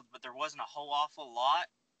the field, but there wasn't a whole awful lot.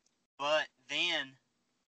 But then,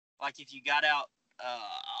 like if you got out,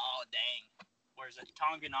 where's it,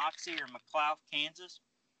 Tonganoxie or McClough, Kansas?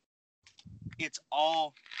 It's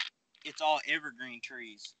all evergreen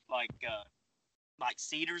trees, like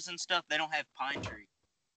cedars and stuff. They don't have pine trees.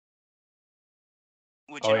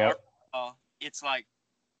 Which in Arkansas, it's like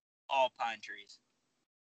all pine trees.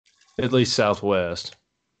 At least Southwest.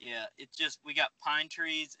 Yeah, it's just we got pine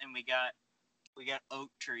trees and we got oak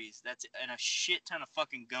trees. That's it, and a shit ton of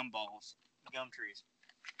fucking gum trees.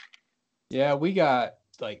 Yeah, we got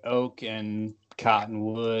like oak and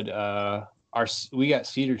cottonwood. We got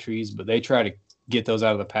cedar trees, but they try to get those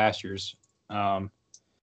out of the pastures.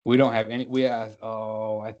 We don't have any. We have.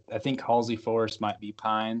 I think Halsey Forest might be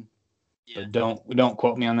pine. Yeah. But don't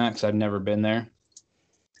quote me on that because I've never been there.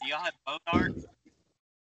 Do y'all have Bodark?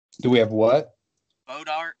 Do we have what?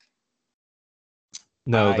 Bodark?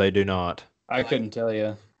 No, they do not. I couldn't tell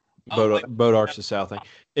you. Bodark's the south thing.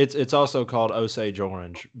 It's also called Osage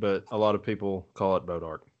orange, but a lot of people call it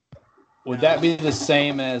Bodark. Would that be the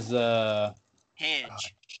same as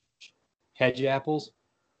hedge? Hedge apples?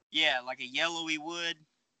 Yeah, like a yellowy wood.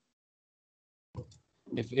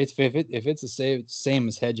 If it's the same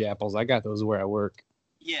as hedge apples, I got those where I work.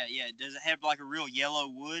 Yeah. Does it have like a real yellow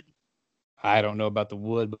wood? I don't know about the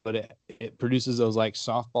wood, but it produces those like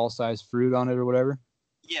softball sized fruit on it or whatever.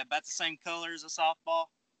 Yeah, about the same color as a softball.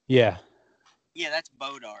 Yeah. Yeah, that's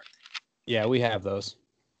Bodark. Yeah, we have those.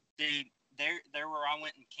 Dude, there where I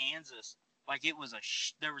went in Kansas, like it was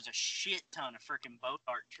there was a shit ton of freaking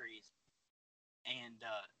Bodark trees, and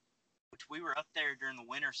which we were up there during the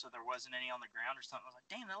winter, so there wasn't any on the ground or something. I was like,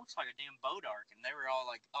 damn, that looks like a damn Bodark, and they were all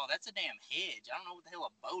like, oh, that's a damn hedge. I don't know what the hell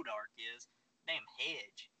a Bodark is. Damn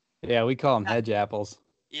hedge. Yeah, we call them hedge apples.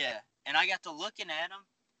 Yeah, and I got to looking at them,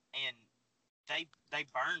 and they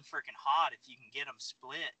burn freaking hot if you can get them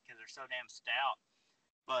split because they're so damn stout.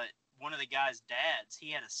 But one of the guy's dads,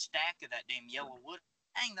 he had a stack of that damn yellow wood.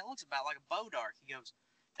 Dang, that looks about like a Bodark. He goes,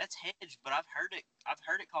 that's hedge, but I've heard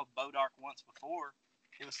it called Bodark once before.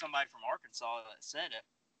 It was somebody from Arkansas that said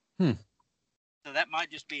it. So that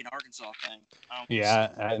might just be an Arkansas thing.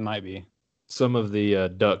 Yeah, it might be. Some of the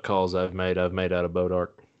duck calls I've made out of Bodark.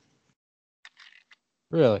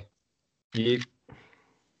 Really? Yeah.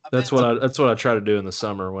 That's what I try to do in the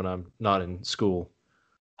summer when I'm not in school.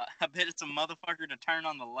 I bet it's a motherfucker to turn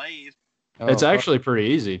on the lathe. It's actually pretty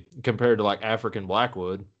easy compared to like African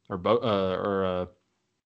blackwood or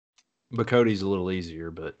Bacote's a little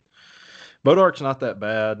easier, but Bodark's not that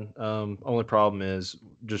bad. Only problem is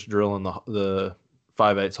just drilling the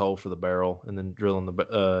 5/8 hole for the barrel and then drilling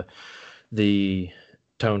the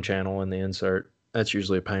tone channel in the insert. That's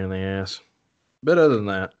usually a pain in the ass. But other than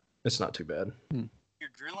that, it's not too bad. You're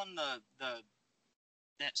drilling that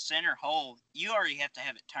center hole. You already have to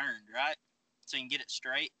have it turned, right? So you can get it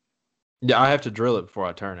straight. Yeah, I have to drill it before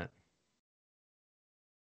I turn it.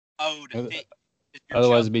 Oh, to fit.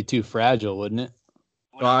 Otherwise, it'd be too fragile, wouldn't it?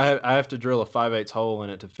 Well, I have to drill a 5/8 hole in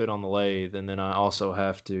it to fit on the lathe, and then I also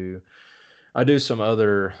have to. I do some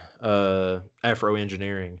other Afro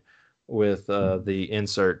engineering with the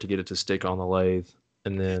insert to get it to stick on the lathe,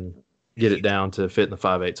 and then get it down to fit in the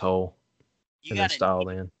 5/8 hole, and then style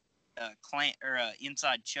it in. Clamp or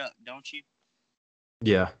inside chuck, don't you?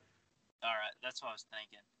 Yeah. All right, that's what I was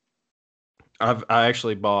thinking. I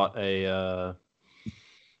actually bought a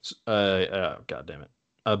God damn it,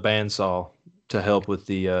 a bandsaw to help with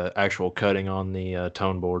the actual cutting on the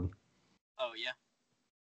tone board. Oh yeah.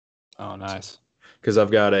 Oh, nice. Because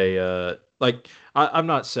I've got a I'm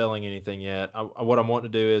not selling anything yet. What I'm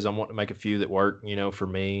wanting to do is I'm wanting to make a few that work, for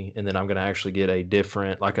me, and then I'm going to actually get a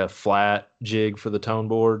different, like a flat jig for the tone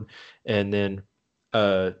board, and then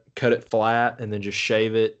cut it flat, and then just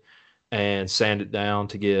shave it and sand it down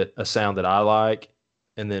to get a sound that I like,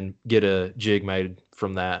 and then get a jig made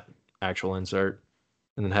from that actual insert,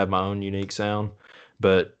 and then have my own unique sound.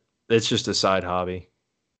 But it's just a side hobby,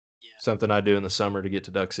 Yeah. something I do in the summer to get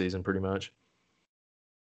to duck season, pretty much.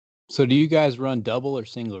 So do you guys run double or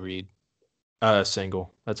single reed?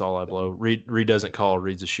 Single. That's all I blow. Reed doesn't call.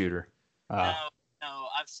 Reed's a shooter. No,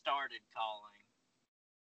 I've started calling.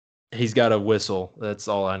 He's got a whistle. That's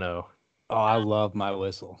all I know. Oh, I love my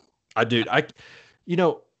whistle.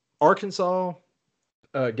 Arkansas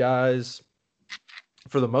guys,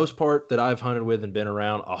 for the most part that I've hunted with and been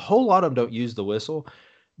around, a whole lot of them don't use the whistle.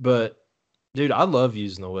 But dude, I love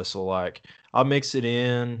using the whistle. Like, I'll mix it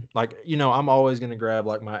in. Like, I'm always going to grab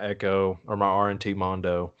like my Echo or my R&T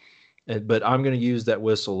Mondo. But I'm going to use that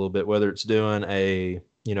whistle a little bit, whether it's doing a,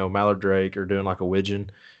 mallard drake or doing like a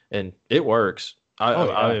widgeon, and it works. I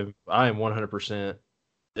am 100%.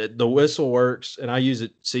 The whistle works, and I use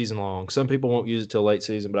it season long. Some people won't use it till late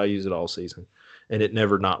season, but I use it all season, and it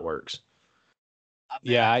never not works.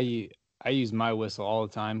 Yeah, I use my whistle all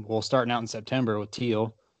the time. Well, starting out in September with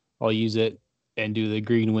teal, I'll use it and do the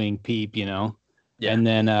green wing peep, Yeah. And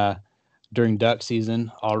then during duck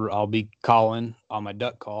season, I'll be calling on my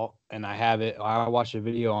duck call, and I have it. I watched a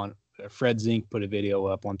video on Fred Zink put a video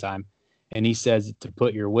up one time, and he says to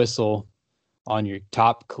put your whistle on your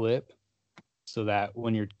top clip so that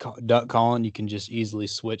when you're duck calling, you can just easily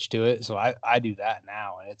switch to it. So I do that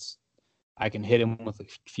now, and I can hit him with a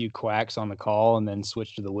few quacks on the call and then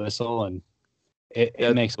switch to the whistle, and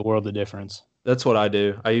it makes a world of difference. That's what I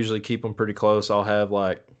do. I usually keep them pretty close. I'll have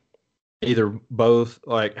like either both,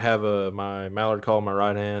 like have my mallard call in my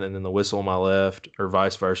right hand and then the whistle in my left, or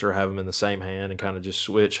vice versa, or have them in the same hand and kind of just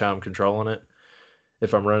switch how I'm controlling it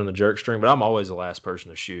if I'm running the jerk string. But I'm always the last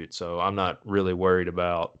person to shoot, so I'm not really worried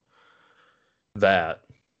about that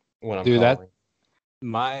when I'm calling.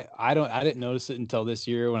 I didn't notice it until this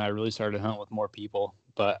year when I really started to hunt with more people,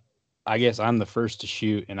 but I guess I'm the first to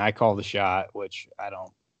shoot and I call the shot, which I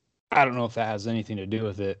don't know if that has anything to do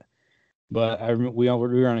with it, but we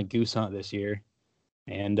were on a goose hunt this year,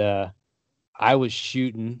 and I was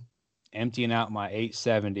shooting, emptying out my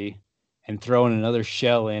 870 and throwing another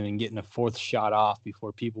shell in and getting a fourth shot off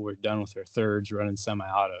before people were done with their thirds running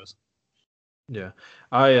semi-autos. Yeah.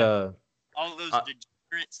 All those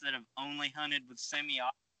degenerates that have only hunted with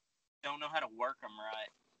semi-auto don't know how to work them right.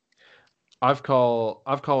 I've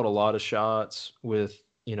called a lot of shots with,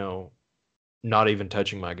 not even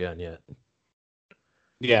touching my gun yet.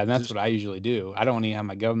 Yeah, and that's what I usually do. I don't even have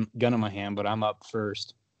my gun in my hand, but I'm up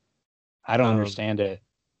first. I don't understand it.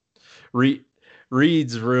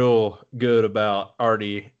 Reed's real good about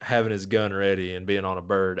already having his gun ready and being on a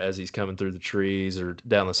bird as he's coming through the trees or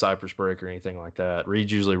down the cypress break or anything like that.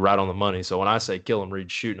 Reed's usually right on the money. So when I say kill him,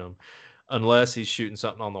 Reed's shooting him, unless he's shooting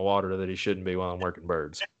something on the water that he shouldn't be while I'm working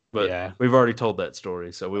birds. But yeah, we've already told that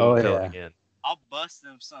story, so we won't tell it again. I'll bust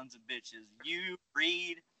them sons of bitches. You,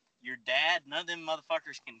 Reed, your dad, none of them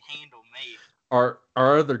motherfuckers can handle me. Our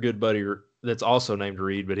other good buddy that's also named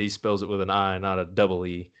Reed, but he spells it with an I, not a double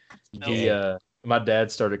E. My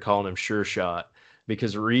dad started calling him Sure Shot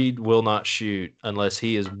because Reed will not shoot unless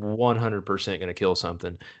he is 100% going to kill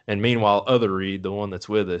something. And meanwhile, other Reed, the one that's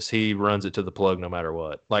with us, he runs it to the plug no matter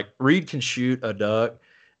what. Like, Reed can shoot a duck,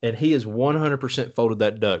 and he has 100% folded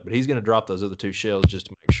that duck, but he's going to drop those other two shells just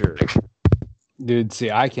to make sure. Dude, see,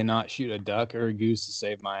 I cannot shoot a duck or a goose to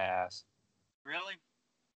save my ass. Really?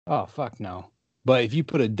 Oh, fuck no. But if you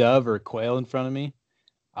put a dove or a quail in front of me,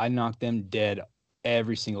 I knock them dead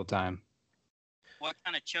every single time. What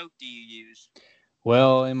kind of choke do you use?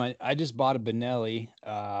 Well, I just bought a Benelli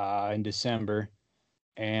in December,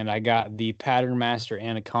 and I got the Pattern Master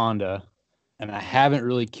Anaconda, and I haven't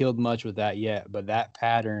really killed much with that yet, but that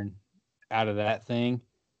pattern out of that thing,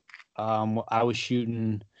 I was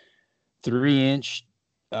shooting 3-inch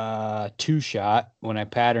 2-shot when I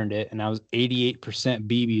patterned it, and I was 88%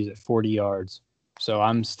 BBs at 40 yards. So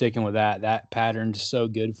I'm sticking with that. That pattern's so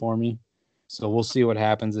good for me. So we'll see what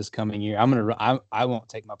happens this coming year. I won't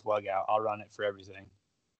take my plug out. I'll run it for everything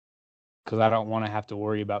because I don't want to have to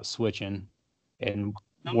worry about switching. And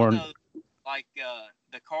the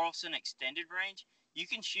Carlson extended range, You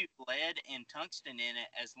can shoot lead and tungsten in it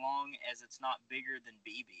as long as it's not bigger than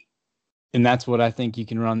BB. And that's what I think you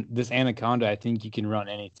can run. This Anaconda, I think you can run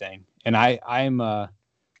anything. And I'm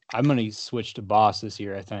going to switch to Boss this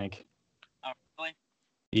year, I think. Oh, really?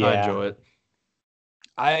 Yeah. I enjoy it.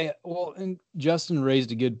 And Justin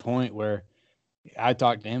raised a good point where I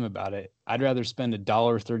talked to him about it. I'd rather spend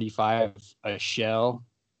 $1.35 a shell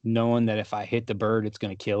knowing that if I hit the bird, it's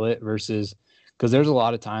going to kill it versus because there's a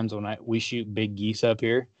lot of times when we shoot big geese up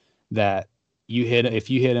here that if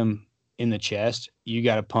you hit them in the chest, you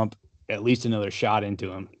got to pump at least another shot into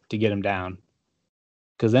them to get them down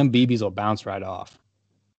because them BBs will bounce right off.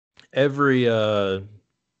 I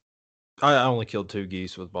only killed 2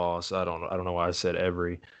 geese with Boss. I don't know why I said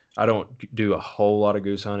every. I don't do a whole lot of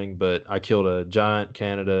goose hunting, but I killed a giant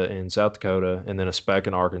Canada in South Dakota and then a speck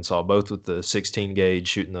in Arkansas, both with the 16 gauge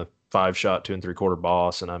shooting the 5-shot 2 3/4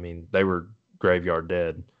 Boss. And I mean, they were graveyard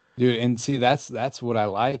dead. Dude, and see, that's what I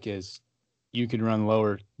like is you can run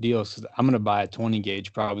lower deals. 'Cause I'm going to buy a 20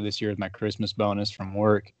 gauge probably this year as my Christmas bonus from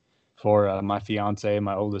work for my fiance and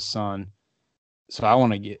my oldest son. So I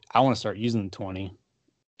want to start using the 20.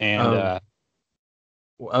 And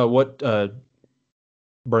what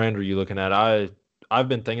brand are you looking at? I've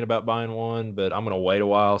been thinking about buying one, but I'm gonna wait a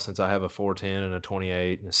while since I have a 410 and a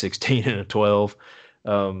 28 and a 16 and a 12.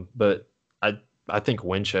 But I think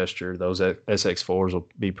Winchester, those SX4s will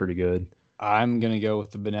be pretty good. I'm gonna go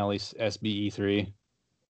with the Benelli SBE3.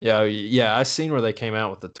 Yeah, I seen where they came out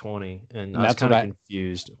with the 20, and I was kind of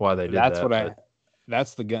confused why they did that.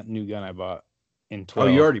 That's the new gun I bought in 12.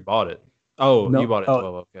 Oh, you already bought it. Oh, no, you bought it in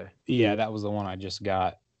 12. Okay. Yeah, that was the one I just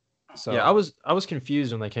got. So yeah, I was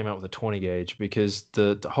confused when they came out with a 20 gauge because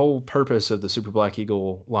the whole purpose of the Super Black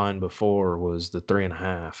Eagle line before was the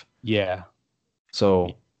 3.5. Yeah.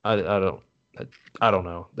 So I don't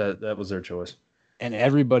know. That was their choice. And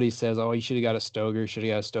everybody says, "Oh, you should have got a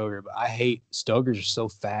Stoger." But I hate Stogers are so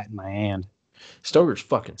fat in my hand. Stogers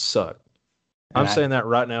fucking suck. I'm saying that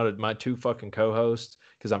right now to my 2 fucking co-hosts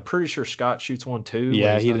because I'm pretty sure Scott shoots one too.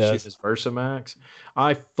 Yeah, he does. Shooting his Versamax.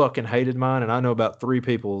 I fucking hated mine, and I know about 3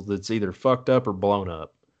 people that's either fucked up or blown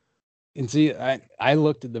up. And see, I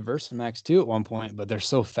looked at the Versamax too at one point, but they're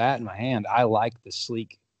so fat in my hand. I like the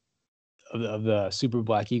sleek of the Super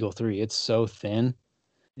Black Eagle 3. It's so thin.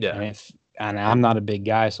 Yeah. And I'm not a big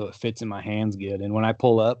guy, so it fits in my hands good. And when I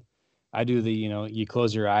pull up, I do you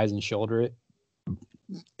close your eyes and shoulder it.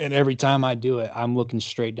 And every time I do it, I'm looking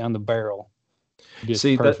straight down the barrel. Just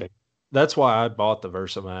perfect. That's why I bought the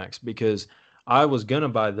Versamax because I was gonna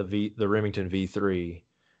buy the Remington V3,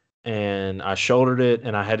 and I shouldered it,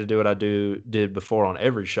 and I had to do what I did before on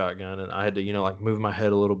every shotgun, and I had to like move my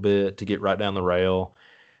head a little bit to get right down the rail.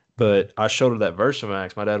 But I shouldered that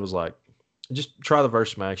Versamax. My dad was like, "Just try the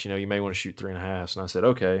Versamax. You may want to shoot 3.5." And I said,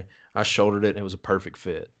 "Okay." I shouldered it, and it was a perfect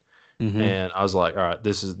fit. Mm-hmm. And I was like, "All right,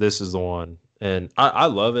 this is the one." And I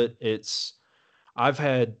love it. I've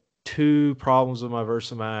had 2 problems with my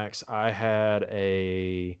Versamax. I had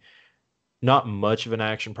not much of an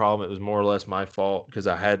action problem. It was more or less my fault because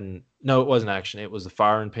it wasn't action. It was the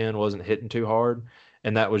firing pin wasn't hitting too hard.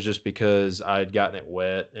 And that was just because I had gotten it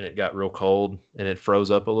wet and it got real cold and it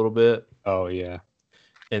froze up a little bit. Oh, yeah.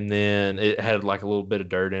 And then it had like a little bit of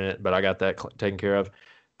dirt in it, but I got that taken care of.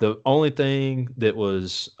 The only thing that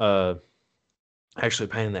was actually a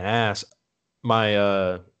pain in the ass, my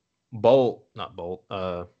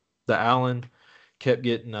the Allen kept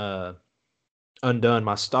getting undone.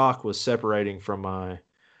 My stock was separating from my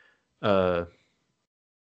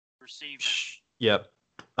receiver. Yep.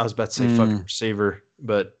 I was about to say fucking receiver,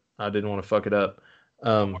 but I didn't want to fuck it up.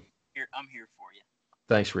 I'm here for you.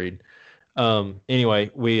 Thanks, Reed.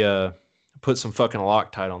 Anyway, we put some fucking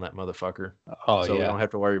Loctite on that motherfucker. Oh, so we don't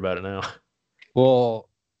have to worry about it now. Well,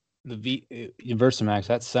 the Versamax,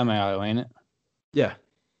 that's semi-auto, ain't it? Yeah.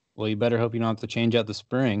 Well, you better hope you don't have to change out the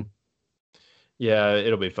spring. Yeah,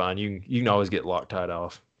 it'll be fine. You can always get Loctite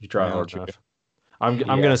off. You try hard enough. I'm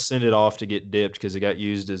gonna send it off to get dipped because it got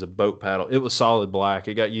used as a boat paddle. It was solid black.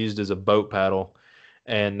 It got used as a boat paddle,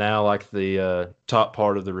 and now like the top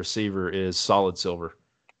part of the receiver is solid silver.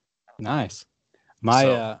 Nice.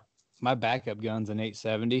 My backup gun's an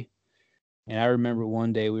 870, and I remember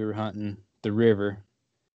one day we were hunting the river,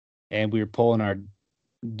 and we were pulling our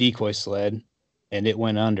decoy sled, and it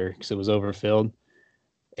went under because it was overfilled,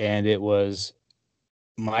 and it was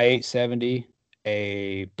my 870,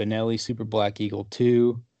 a Benelli Super Black Eagle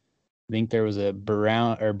 2. I think there was a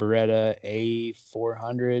Beretta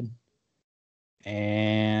A400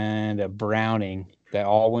 and a Browning that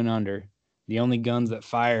all went under. The only guns that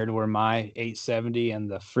fired were my 870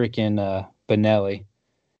 and the freaking Benelli.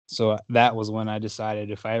 So that was when I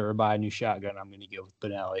decided if I ever buy a new shotgun, I'm going to go with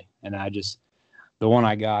Benelli. And the one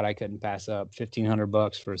I got, I couldn't pass up.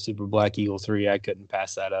 $1,500 for a Super Black Eagle 3. I couldn't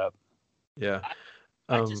pass that up. Yeah.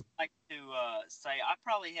 I just like to say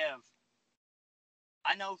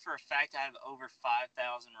I know for a fact I have over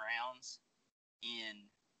 5,000 rounds in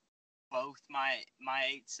both my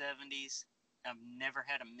 870s. I've never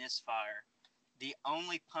had a misfire. The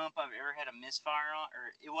only pump I've ever had a misfire on, or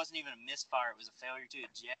it wasn't even a misfire, it was a failure to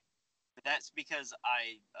eject. But that's because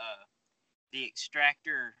the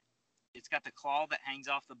extractor, it's got the claw that hangs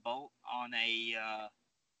off the bolt on a,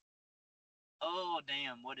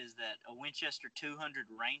 what is that? A Winchester 200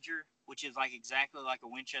 Ranger, which is like exactly like a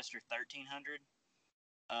Winchester 1300.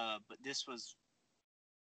 But this was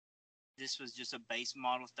just a base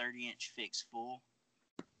model 30-inch fixed full.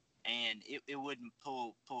 And it wouldn't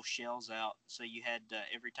pull shells out, so you had to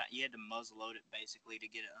every time you had to muzzle load it basically to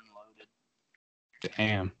get it unloaded.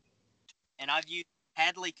 Damn. And I've used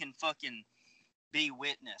Hadley can fucking be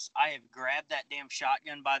witness. I have grabbed that damn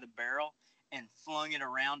shotgun by the barrel and flung it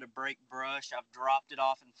around to break brush. I've dropped it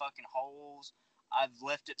off in fucking holes. I've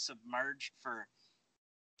left it submerged for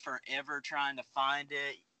forever trying to find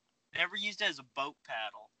it. Never used it as a boat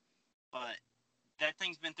paddle, but that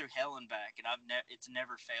thing's been through hell and back, and it's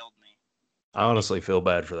never failed me. I honestly feel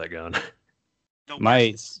bad for that gun.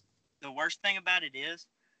 The worst thing about it is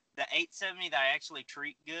the 870 that I actually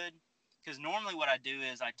treat good, because normally what I do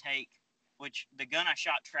is I take, which the gun I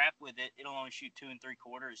shot trap with it'll only shoot 2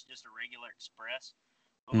 3/4. It's just a regular express.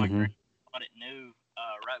 But my grandpa bought it new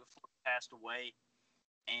right before he passed away,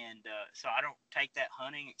 and so I don't take that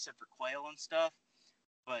hunting except for quail and stuff.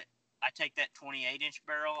 But I take that 28-inch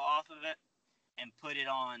barrel off of it and put it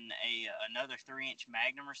on another 3-inch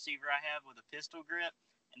Magnum receiver I have with a pistol grip,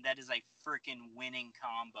 and that is a freaking winning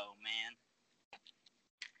combo, man.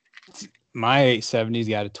 My 870's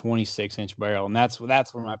got a 26-inch barrel, and that's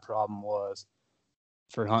where my problem was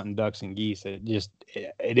for hunting ducks and geese. It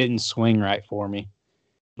didn't swing right for me.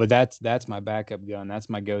 But that's my backup gun. That's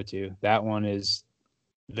my go-to. That one is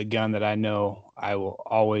the gun that I know I will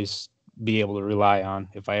always be able to rely on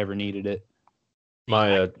if I ever needed it.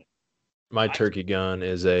 My turkey gun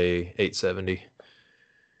is a 870.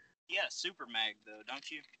 Yeah, Super Mag though, don't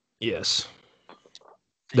you? Yes.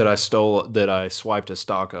 That I swiped a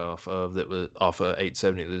stock off of that was off a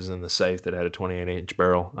 870 that was in the safe that had a 28-inch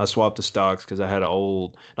barrel. I swapped the stocks because I had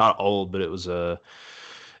not old, but it's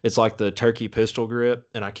like the turkey pistol grip,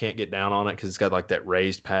 and I can't get down on it because it's got like that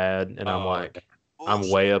raised pad, and I'm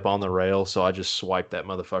way up on the rail, so I just swiped that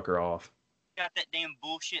motherfucker off. Got that damn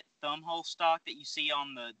bullshit thumb hole stock that you see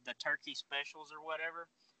on the turkey specials or whatever.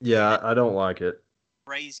 Yeah, I don't like it.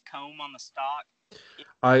 Raised comb on the stock.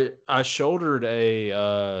 I shouldered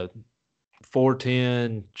a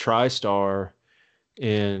 410 TriStar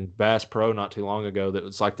in Bass Pro not too long ago that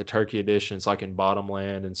was like the turkey edition. It's like in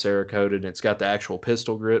Bottomland and Cerakoted, and it's got the actual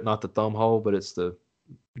pistol grip, not the thumb hole, but it's the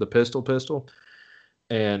pistol.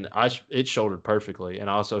 And it shouldered perfectly, and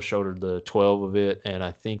I also shouldered the 12 of it, and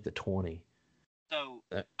I think the 20. So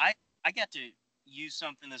I got to use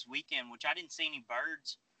something this weekend, which I didn't see any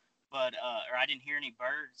birds, but or I didn't hear any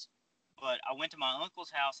birds. But I went to my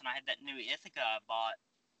uncle's house, and I had that new Ithaca I bought,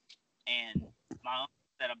 and my uncle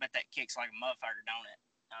said, "I bet that kicks like a motherfucker, don't it?"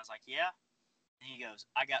 And I was like, "Yeah." And he goes,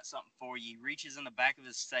 "I got something for you." He reaches in the back of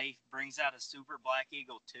his safe, brings out a Super Black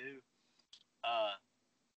Eagle 2,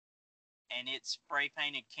 and it's spray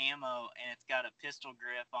painted camo, and it's got a pistol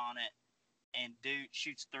grip on it. And dude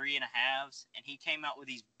shoots 3.5s, and he came out with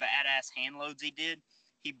these badass hand loads.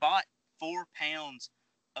 He bought 4 pounds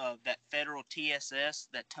of that Federal TSS,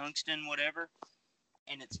 that tungsten whatever,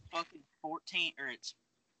 and it's fucking 14, or it's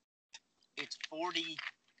 40.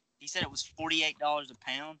 He said it was $48 a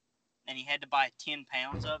pound, and he had to buy 10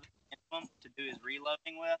 pounds of it to do his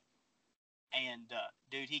reloading with. And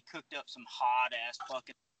dude, he cooked up some hot ass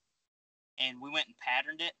fucking, and we went and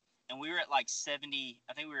patterned it, and we were at like 70.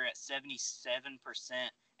 I think we were at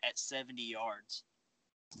 77% at 70 yards.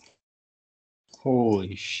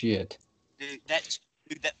 Holy shit, dude!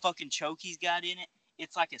 That fucking choke he's got in it,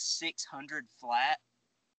 it's like a 600 flat,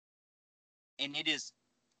 and it's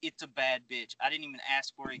a bad bitch. I didn't even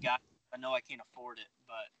ask where he got it. I know I can't afford it,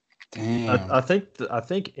 but damn. I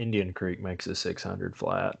think Indian Creek makes a 600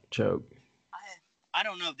 flat choke. I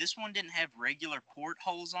don't know. This one didn't have regular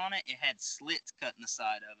portholes on it. It had slits cut in the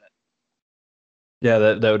side of it. Yeah,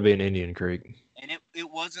 that would be an Indian Creek. And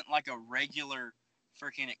it wasn't like a regular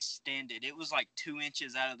freaking extended. It was like 2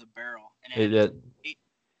 inches out of the barrel. And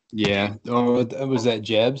yeah. Oh, was that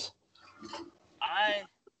Jeb's?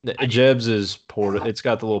 Jeb's is it's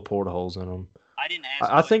got the little portholes in them. I didn't ask.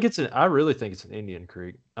 I really think it's an Indian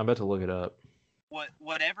Creek. I'm about to look it up.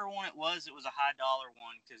 Whatever one it was a $high dollar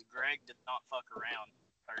one because Greg did not fuck around.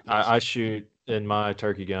 I shoot in my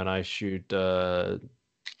turkey gun. I shoot the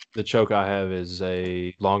choke I have is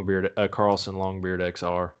a Carlson Longbeard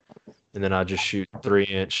XR, and then I just shoot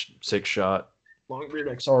 3-inch 6-shot Longbeard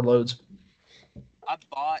XR loads. I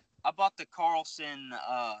bought the Carlson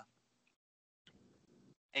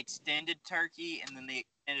extended turkey and then the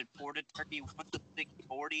extended ported turkey. One's a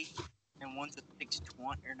 640 and one's a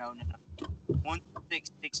 620. Or no. One's a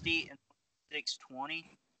 660 and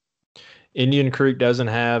 620. Indian Creek doesn't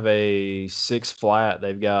have a 6 flat.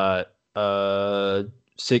 They've got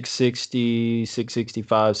 660,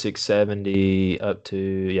 665, 670 up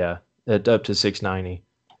to 690.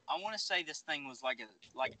 I want to say this thing was like a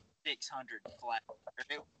 600 flat.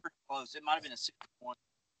 It was pretty close. It might have been a 620,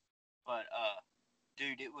 but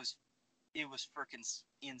dude, it was freaking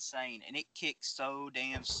insane, and it kicked so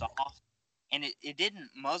damn soft, and it didn't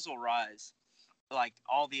muzzle rise like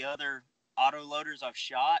all the other auto loaders I've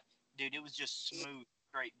shot. Dude, it was just smooth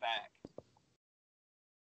straight back.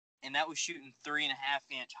 And that was shooting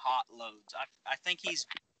 3.5-inch hot loads. I think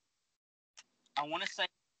I want to say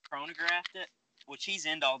chronographed it, which he's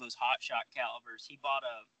into all those hot shot calibers. He bought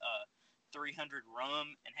a 300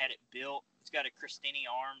 rum and had it built. It's got a Christini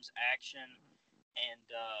Arms action and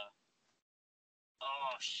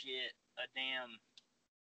I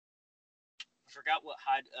forgot what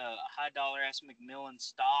high dollar ass Macmillan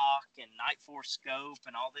stock and Night Force scope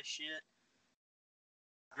and all this shit.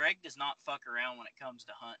 Greg does not fuck around when it comes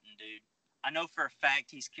to hunting, dude. I know for a fact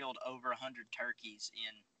he's killed over 100 turkeys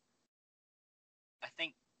I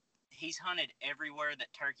think he's hunted everywhere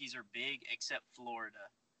that turkeys are big except Florida.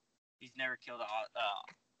 He's never killed one of the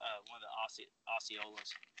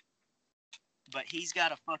Osceolas. But he's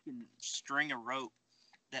got a fucking string of rope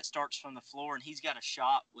that starts from the floor, and he's got a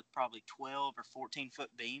shop with probably 12 or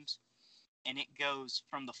 14-foot beams, and it goes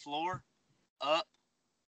from the floor up,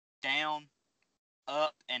 down,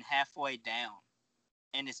 up, and halfway down.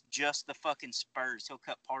 And it's just the fucking spurs. He'll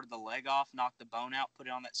cut part of the leg off, knock the bone out, put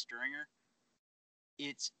it on that stringer.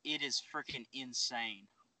 It is freaking insane.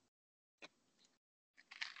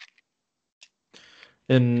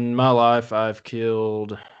 In my life, I've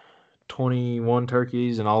killed 21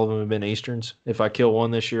 turkeys, and all of them have been Easterns. If I kill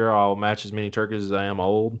one this year, I'll match as many turkeys as I am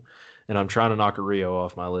old, and I'm trying to knock a Rio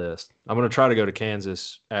off my list. I'm going to try to go to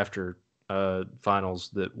Kansas after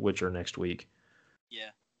finals, which are next week. Yeah.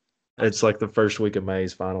 It's like the first week of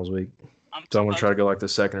May's finals week. So I'm going to try to go like the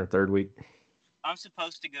second or third week. I'm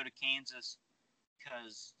supposed to go to Kansas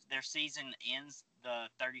because their season ends the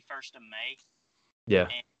 31st of May. Yeah.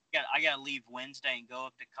 And I got to leave Wednesday and go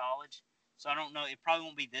up to college. So I don't know. It probably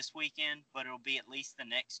won't be this weekend, but it'll be at least the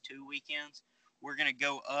next 2 weekends. We're going to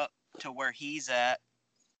go up to where he's at,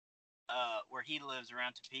 where he lives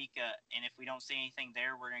around Topeka. And if we don't see anything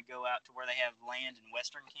there, we're going to go out to where they have land in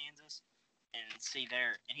western Kansas and see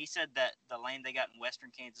there. And he said that the land they got in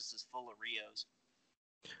western Kansas is full of Rios.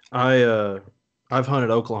 I've hunted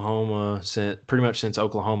Oklahoma pretty much since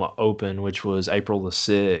Oklahoma opened, which was April the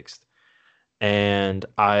 6th. And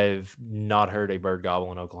I've not heard a bird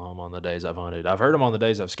gobble in Oklahoma on the days I've hunted. I've heard them on the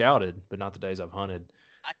days I've scouted, but not the days I've hunted.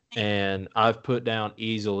 And I've put down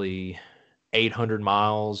easily 800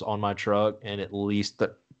 miles on my truck and at least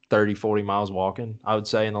 30, 40 miles walking, I would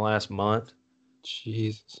say, in the last month.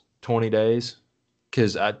 Jesus. 20 days.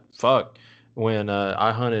 Because when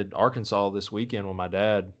I hunted Arkansas this weekend with my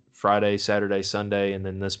dad, Friday, Saturday, Sunday, and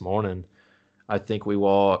then this morning, I think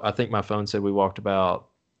my phone said we walked about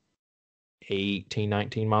 18,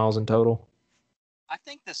 19 miles in total. I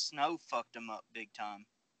think the snow fucked them up big time.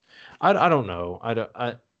 I don't know. I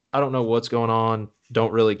don't know what's going on.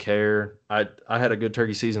 Don't really care. I had a good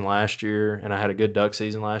turkey season last year, and I had a good duck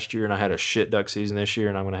season last year, and I had a shit duck season this year,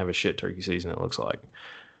 and I'm going to have a shit turkey season, it looks like.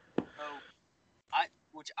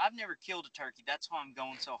 Which I've never killed a turkey. That's why I'm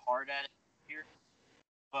going so hard at it here.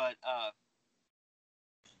 But,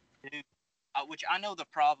 dude, which I know the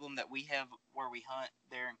problem that we have where we hunt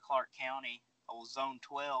there in Clark County, Zone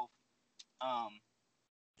 12.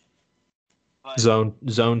 But,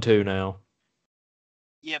 Zone 2 now.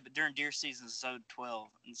 Yeah, but during deer season, Zone 12,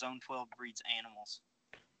 and Zone 12 breeds animals.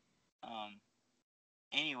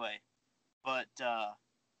 Anyway, but the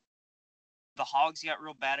hogs got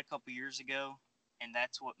real bad a couple years ago, and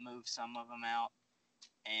that's what moved some of them out.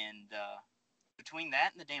 And between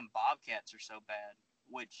that and the damn bobcats are so bad,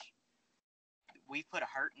 which we put a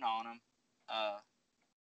hurting on them.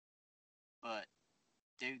 But,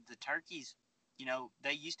 dude, the turkeys,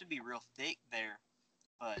 they used to be real thick there,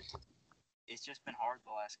 but it's just been hard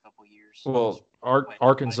the last couple of years. Well,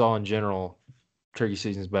 Arkansas in general, turkey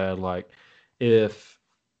season's bad. Like, if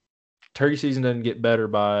turkey season doesn't get better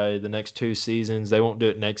by the next 2 seasons, they won't do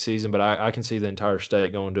it next season, but I can see the entire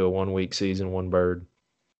state going to a 1 week season, one bird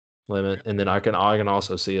limit. And then I can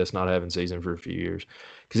also see us not having season for a few years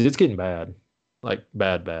because it's getting bad, like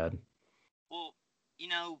bad. Well,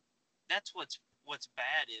 that's what's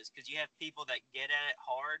bad is because you have people that get at it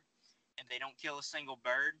hard and they don't kill a single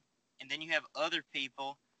bird, and then you have other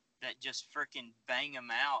people that just freaking bang them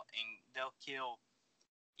out and they'll kill,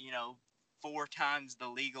 4 times the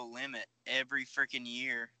legal limit every freaking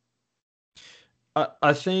year.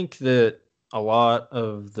 I think that a lot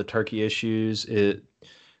of the turkey issues,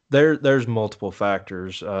 there's multiple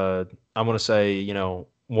factors. I'm going to say,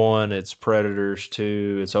 1, it's predators.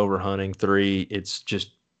 2, it's overhunting. 3, it's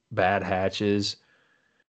just bad hatches.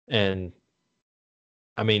 And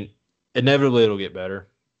I mean, inevitably it'll get better,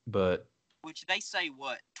 but which they say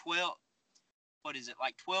what is it,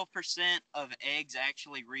 like 12% of eggs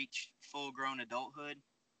actually reach full grown adulthood?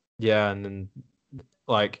 yeah, and then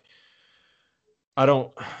like I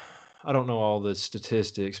don't know all the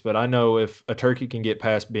statistics, but I know if a turkey can get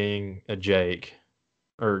past being a Jake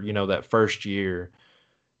or that first year,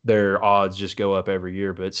 their odds just go up every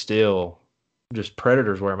year, but still just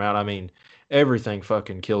predators wear them out. I mean, everything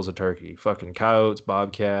fucking kills a turkey. Fucking coyotes,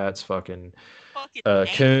 bobcats, fucking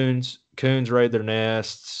coons raid their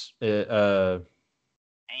nests.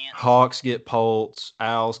 Hawks get poults,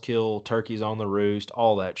 owls kill turkeys on the roost,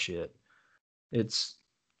 all that shit. It's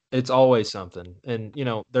always something. And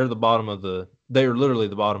they're literally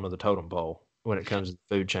the bottom of the totem pole when it comes to the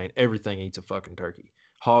food chain. Everything eats a fucking turkey.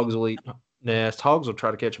 Hogs will eat nests. Hogs will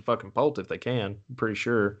try to catch a fucking poult if they can. I'm pretty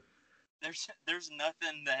sure. There's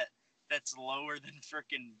nothing that's lower than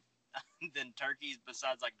freaking than turkeys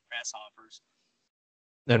besides like grasshoppers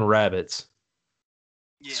and rabbits.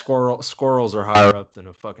 Yeah. Squirrels are higher up than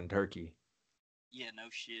a fucking turkey. Yeah, no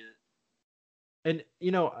shit. And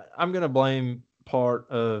I'm gonna blame part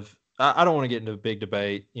of. I don't want to get into a big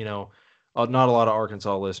debate. Not a lot of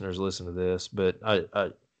Arkansas listeners listen to this, but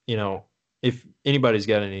I if anybody's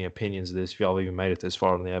got any opinions of this, if y'all even made it this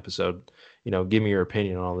far in the episode, give me your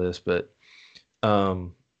opinion on all this. But I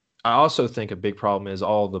also think a big problem is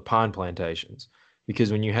all the pine plantations,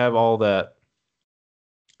 because when you have all that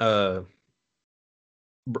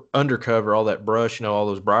undercover, all that brush, all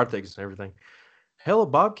those briar thickets and everything, hell, a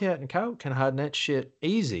bobcat and coyote can hide in that shit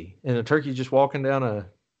easy. And a turkey just walking down a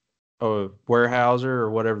Weyerhaeuser or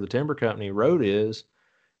whatever the timber company road is,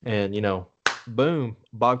 and boom,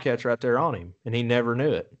 bobcat's right there on him, and he never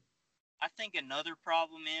knew it. I think another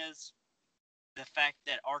problem is the fact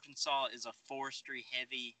that Arkansas is a forestry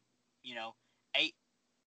heavy,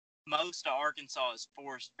 most of Arkansas is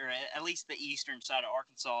forest, or at least the eastern side of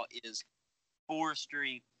Arkansas is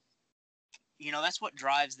forestry. That's what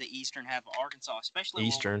drives the eastern half of Arkansas, especially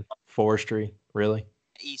eastern forestry, really.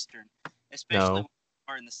 Eastern, especially when we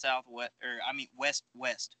are in the southwest,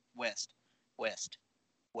 west.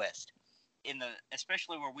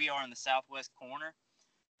 Especially where we are in the southwest corner,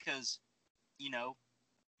 because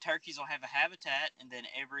turkeys will have a habitat, and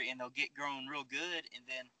they'll get growing real good, and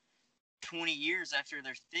then 20 years after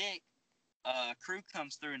they're thick, a crew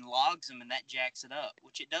comes through and logs them, and that jacks it up,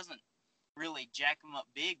 which it doesn't really jack them up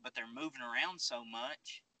big, but they're moving around so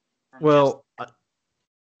much. Well,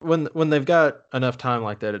 when they've got enough time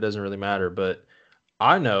like that, it doesn't really matter. But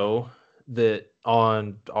I know that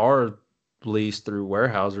on our lease through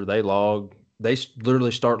Weyerhaeuser, they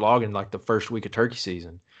literally start logging like the first week of turkey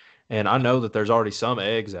season. And I know that there's already some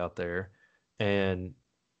eggs out there, and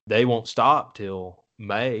they won't stop till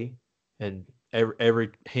May. And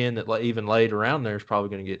every hen that even laid around there is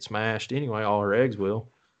probably going to get smashed anyway. All her eggs will.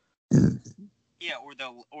 Yeah, or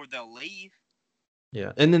they'll leave.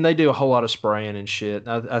 Yeah, and then they do a whole lot of spraying and shit.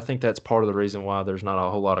 I think that's part of the reason why there's not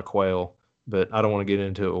a whole lot of quail. But I don't want to get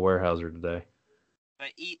into it with Weyerhaeuser today. But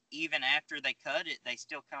even after they cut it, they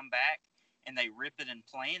still come back and they rip it and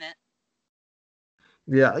plant it.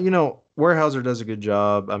 Yeah, Weyerhaeuser does a good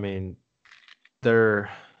job. I mean, they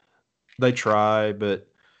try, but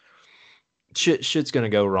shit's gonna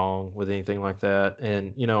go wrong with anything like that.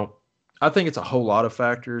 And I think it's a whole lot of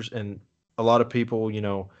factors, and a lot of people,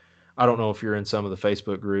 I don't know if you're in some of the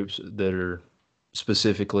Facebook groups that are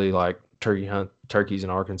specifically like turkeys in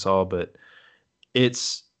Arkansas, but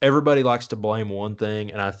everybody likes to blame one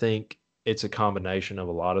thing, and I think it's a combination of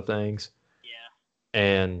a lot of things. Yeah.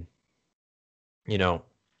 And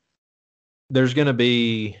there's going to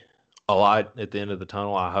be a light at the end of the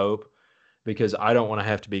tunnel, I hope, because I don't want to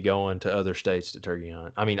have to be going to other states to turkey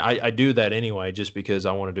hunt. I mean, I do that anyway just because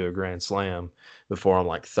I want to do a Grand Slam before I'm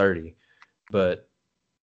like 30. But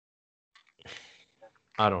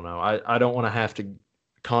I don't know. I don't want to have to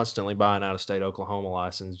constantly buy an out-of-state Oklahoma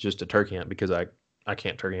license just to turkey hunt because I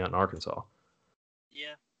can't turkey hunt in Arkansas.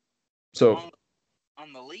 Yeah. So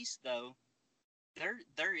on the lease though,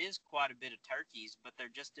 there is quite a bit of turkeys, but they're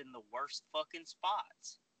just in the worst fucking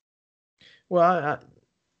spots. well,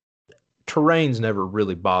 terrain's never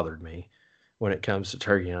really bothered me when it comes to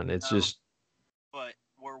turkey hunting. It's just. But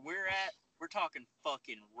where we're at, we're talking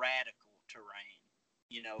fucking radical terrain.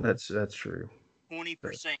 You know, That's true.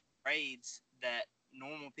 20% grades that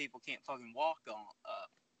normal people can't fucking walk on up.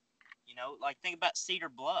 You know, like think about Cedar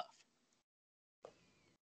Bluff.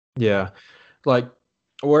 Yeah, like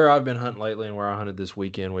where I've been hunting lately and where I hunted this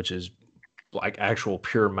weekend, which is like actual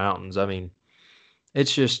pure mountains. I mean,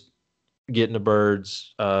 it's just getting the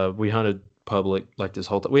birds. We hunted public like this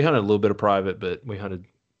whole time. We hunted a little bit of private, but we hunted.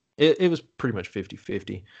 It was pretty much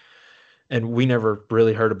 50-50. And we never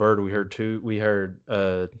really heard a bird. We heard two. We heard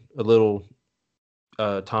a little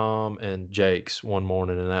Tom and Jake's one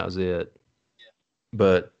morning, and that was it. Yeah.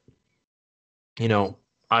 But you know,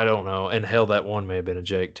 I don't know. And hell, that one may have been a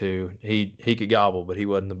Jake too. He could gobble, but he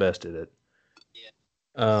wasn't the best at it. Yeah.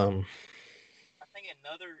 I think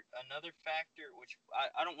another factor, which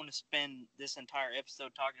I don't want to spend this entire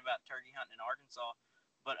episode talking about turkey hunting in Arkansas,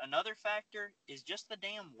 but another factor is just the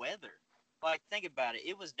damn weather. Like, think about it.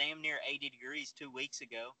 It was damn near 80 degrees 2 weeks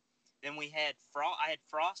ago. Then we had I had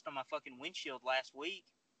frost on my fucking windshield last week.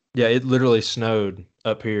 Yeah, it literally snowed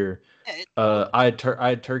up here. Yeah, I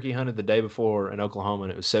had turkey hunted the day before in Oklahoma,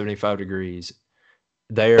 and it was 75 degrees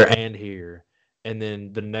there and here. And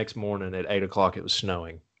then the next morning at 8 o'clock, it was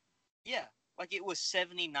snowing. Yeah, like it was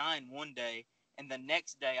 79 one day, and the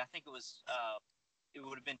next day, I think it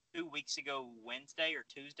would have been 2 weeks ago, Wednesday or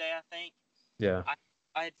Tuesday, I think. Yeah.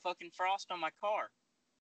 I had fucking frost on my car.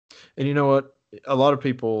 And you know what? A lot of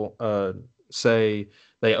people say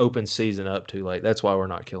they open season up too late. That's why we're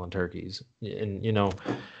not killing turkeys. And, you know,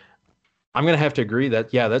 I'm going to have to agree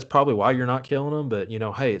that, yeah, that's probably why you're not killing them. But, you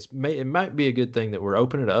know, hey, it might be a good thing that we're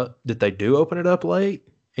opening it up, that they do open it up late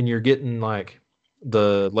and you're getting like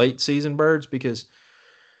the late season birds, because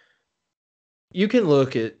you can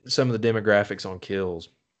look at some of the demographics on kills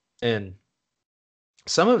and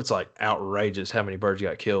some of it's like outrageous how many birds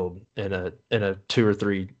got killed in a 2 or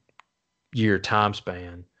 3 year time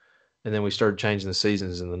span. And then we started changing the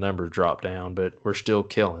seasons and the numbers dropped down, but we're still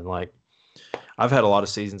killing. Like, I've had a lot of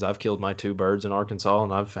seasons I've killed my 2 birds in Arkansas,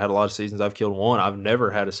 and I've had a lot of seasons I've killed 1. I've never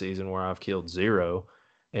had a season where I've killed 0.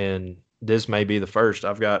 And this may be the first.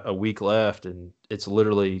 I've got a week left, and it's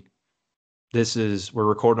literally, we're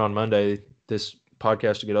recording on Monday. This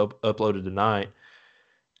podcast will get uploaded tonight,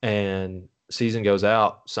 and season goes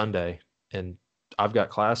out Sunday. And I've got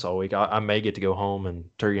class all week. I may get to go home and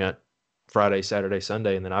turkey hunt Friday, Saturday,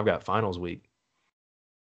 Sunday, and then I've got finals week.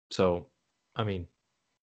 So, I mean,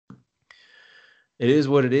 it is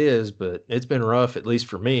what it is, but it's been rough, at least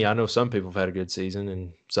for me. I know some people have had a good season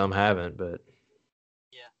and some haven't, but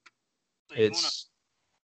yeah. So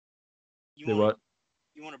you want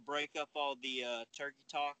to break up all the turkey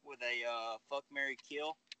talk with a fuck, marry,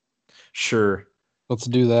 kill? Sure. Let's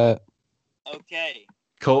do that. Okay.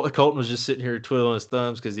 Coleton was just sitting here twiddling his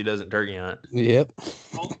thumbs because he doesn't turkey hunt. Yep.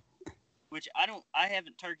 Which I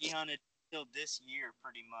haven't turkey hunted till this year,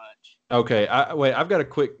 pretty much. Okay, I've got a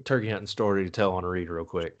quick turkey hunting story to tell on Reed real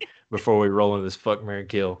quick before we roll into this fuck, marry,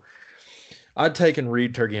 kill. I'd taken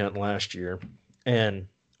Reed turkey hunting last year, and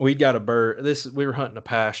we got a bird. We were hunting a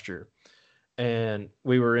pasture, and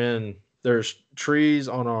there's trees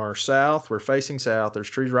on our south. We're facing south. There's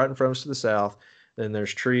trees right in front of us to the south. Then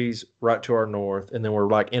there's trees right to our north, and then we're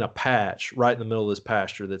like in a patch right in the middle of this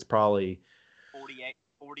pasture that's probably 40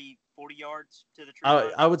 yards to the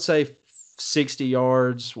tree. I would say 60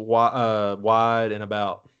 yards wide and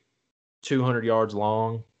about 200 yards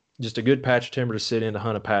long. Just a good patch of timber to sit in to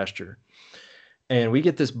hunt a pasture. And we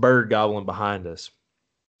get this bird gobbling behind us.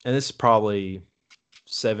 And this is probably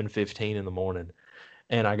 7:15 in the morning.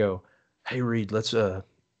 And I go, "Hey, Reed, let's I'm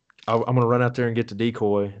going to run out there and get the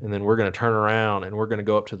decoy, and then we're going to turn around and we're going to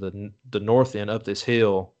go up to the north end up this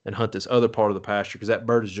hill and hunt this other part of the pasture, because that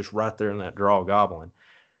bird is just right there in that draw gobbling."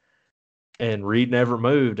 And Reed never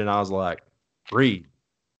moved, and I was like, Reed.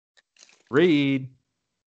 I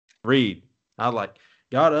like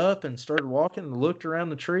got up and started walking and looked around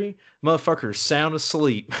the tree. Motherfucker's sound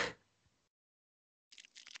asleep.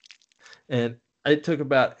 And it took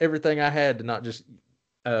about everything I had to not just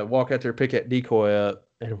walk out there, pick that decoy up,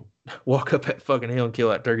 and walk up that fucking hill and kill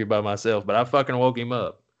that turkey by myself. But I fucking woke him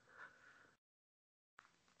up.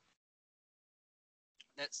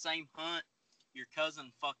 That same hunt, your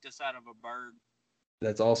cousin fucked us out of a bird.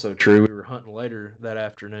 That's also true. We were hunting later that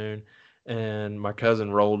afternoon, and my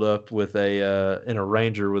cousin rolled up with in a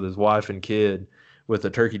Ranger with his wife and kid with a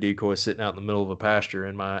turkey decoy sitting out in the middle of a pasture,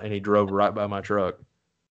 and he drove right by my truck.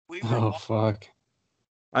 We were Oh fuck!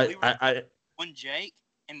 one Jake,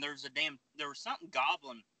 and there was something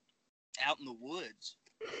gobbling out in the woods.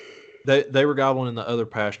 They were gobbling in the other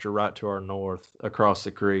pasture right to our north across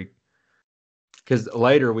the creek. Because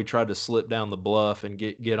later we tried to slip down the bluff and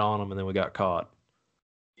get on them, and then we got caught.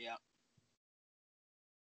 Yeah.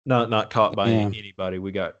 Not caught by Damn. anybody.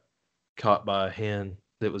 We got caught by a hen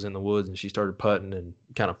that was in the woods, and she started putting and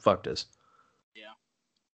kind of fucked us. Yeah.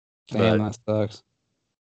 Damn, that sucks.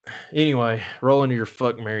 Anyway, roll into your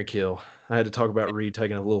fuck, marry, kill. I had to talk about Reed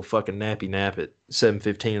taking a little fucking nappy nap at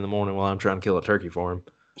 7:15 in the morning while I'm trying to kill a turkey for him.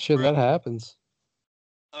 Shit, that happens.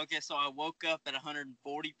 Okay, so I woke up at 140%,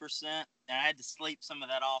 and I had to sleep some of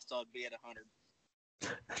that off, so I'd be at 100.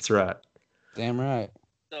 That's right. Damn right.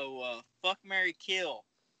 So, fuck, marry, kill.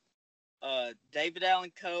 David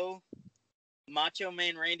Allen Coe, Macho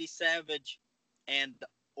Man Randy Savage,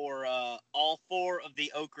 or all four of the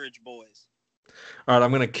Oak Ridge Boys. All right,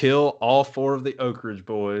 I'm gonna kill all four of the Oak Ridge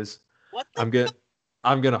Boys. What? I'm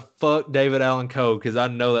gonna fuck David Allen Coe because I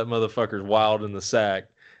know that motherfucker's wild in the sack,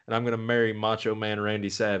 and I'm gonna marry Macho Man Randy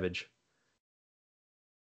Savage.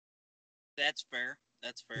 That's fair.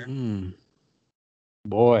 That's fair.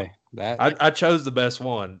 Boy, that I chose the best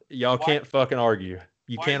one. Y'all can't fucking argue.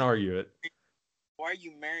 You can't argue it. Why are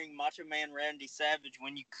you marrying Macho Man Randy Savage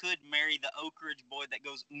when you could marry the Oak Ridge Boy that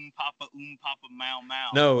goes papa, mow mow?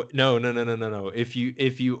 No. If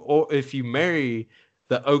you marry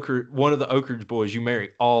one of the Oak Ridge Boys, you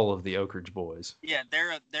marry all of the Oak Ridge Boys. Yeah,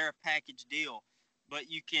 they're a package deal.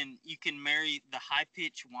 But you can marry the high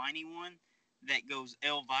pitched whiny one that goes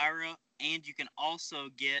Elvira, and you can also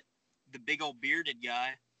get the big old bearded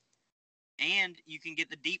guy, and you can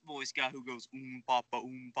get the deep voice guy who goes papa,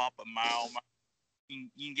 mow mow. You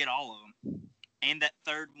can get all of them, and that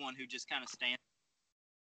third one who just kind of stands.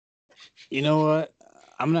 You know what?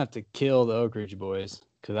 I'm gonna have to kill the Oak Ridge Boys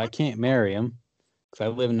because I can't marry them because I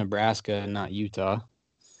live in Nebraska and not Utah.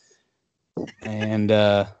 And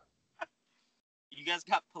you guys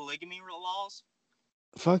got polygamy laws?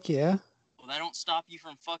 Fuck yeah. Well, that don't stop you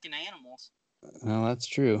from fucking animals. Well, that's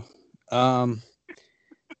true.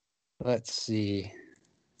 Let's see.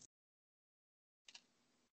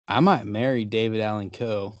 I might marry David Allen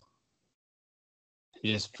Coe.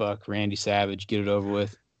 Just fuck Randy Savage, get it over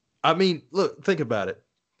with. I mean, look, think about it.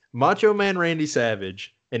 Macho Man Randy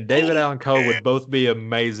Savage and David Allen Coe would both be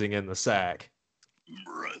amazing in the sack.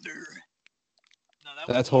 Brother. No,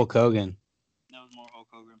 that's Hulk Hogan. That was more Hulk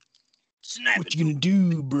Hogan. Snap what you gonna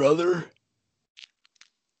do, brother?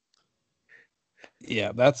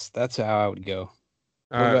 Yeah, that's how I would go.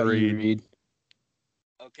 All right, Reed?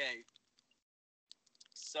 Okay.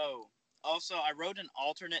 So, also, I wrote an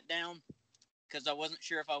alternate down because I wasn't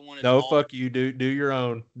sure if I wanted. No, fuck you. Do your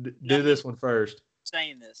own. Do this one first.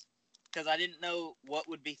 Saying this because I didn't know what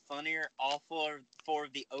would be funnier, all four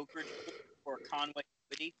of the Oak Ridge or Conway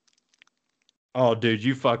Twitty. Oh, dude,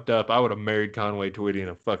 you fucked up. I would have married Conway Twitty in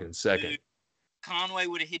a fucking second. Dude, Conway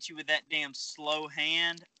would have hit you with that damn slow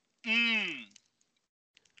hand.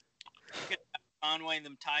 Conway in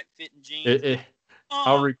them tight fitting jeans.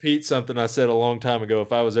 I'll repeat something I said a long time ago.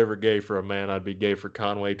 If I was ever gay for a man, I'd be gay for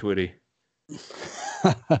Conway Twitty.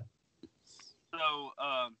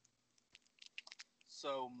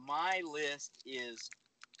 So my list is.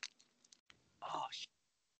 Oh shit.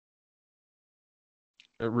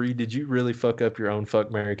 Reed, did you really fuck up your own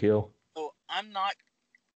fuck, marry, kill? So I'm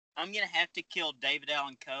gonna have to kill David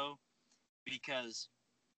Allen Coe because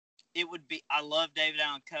it would be. I love David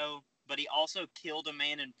Allen Coe, but he also killed a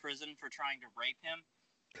man in prison for trying to rape him.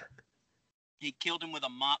 He killed him with a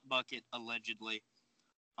mop bucket, allegedly.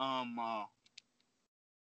 I'm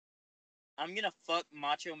gonna fuck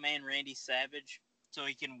Macho Man Randy Savage so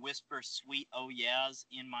he can whisper sweet oh yeahs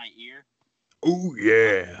in my ear. Oh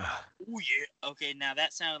yeah. Oh yeah. Okay, now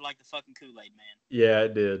that sounded like the fucking Kool-Aid Man. Yeah,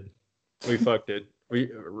 it did. We fucked it.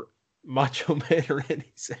 Macho Man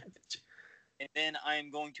Randy Savage. And then I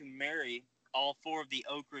am going to marry all four of the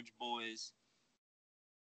Oak Ridge Boys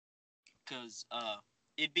because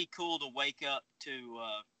it'd be cool to wake up to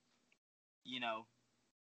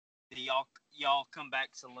the y'all come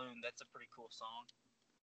back saloon. That's a pretty cool song.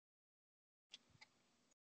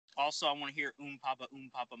 Also, I want to hear papa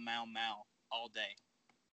mow mow all day.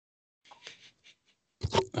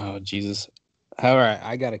 Oh Jesus. All right,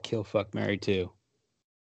 I gotta kill fuck marry too.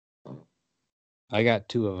 I got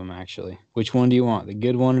two of them actually. Which one do you want? The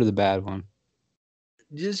good one or the bad one?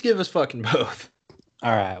 Just give us fucking both.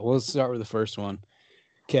 All right, we'll start with the first one.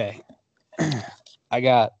 Okay. I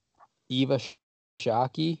got Eva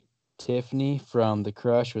Shockey, Tiffany from The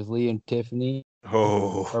Crush with Lee and Tiffany,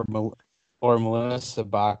 Oh, or Melissa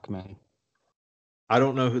Bachman. I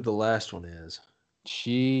don't know who the last one is.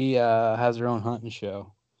 She has her own hunting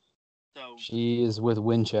show. So She is with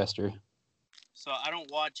Winchester. So I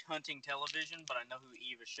don't watch hunting television, but I know who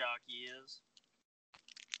Eva Shockey is.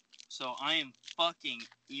 So I am fucking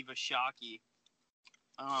Eva Shockey.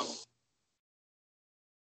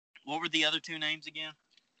 What were the other two names again?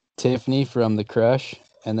 Tiffany from The Crush,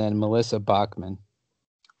 and then Melissa Bachman.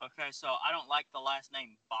 Okay, so I don't like the last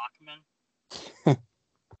name Bachman.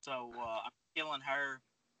 So I'm killing her.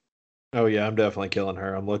 Oh yeah, I'm definitely killing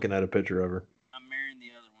her. I'm looking at a picture of her. I'm marrying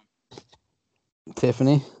the other one.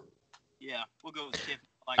 Tiffany? Yeah, we'll go with Tiffany.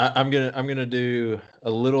 I'm gonna do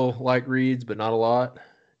a little like Reed's, but not a lot.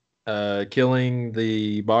 Killing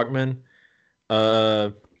the Bachman.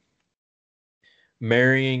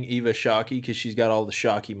 Marrying Eva Shockey because she's got all the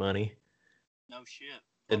Shockey money. No shit.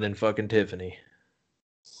 And then fucking Tiffany.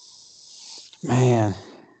 Man,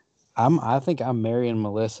 I think I'm marrying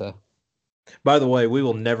Melissa. By the way, we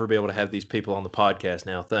will never be able to have these people on the podcast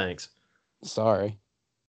now. Thanks. Sorry.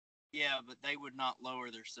 Yeah, but they would not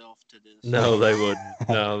lower themselves to this. No, they wouldn't.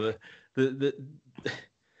 No,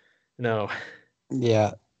 no.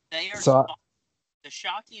 Yeah. They are. So the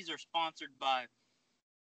Shockeys are sponsored by.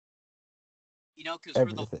 Because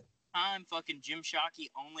for the time, fucking Jim Shockey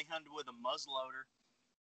only hunted with a muzzleloader,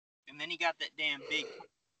 and then he got that damn big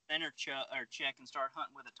center check and started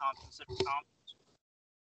hunting with a Thompson.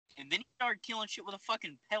 And then he started killing shit with a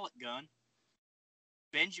fucking pellet gun.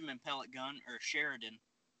 Benjamin pellet gun or Sheridan.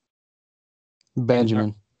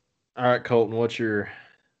 Benjamin. All right, Coleton, what's your?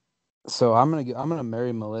 So I'm gonna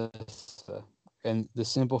marry Melissa, and the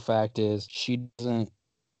simple fact is she doesn't.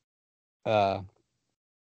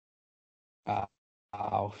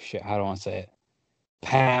 Oh shit! How do I want to say it?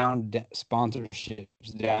 Pound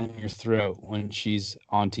sponsorships down your throat when she's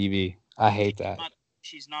on TV. I hate that.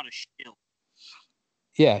 She's not a shill.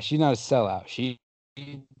 Yeah, she's not a sellout. She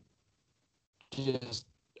just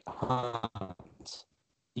hunts.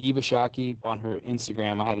 Eva Shockey on her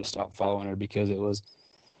Instagram, I had to stop following her because it was,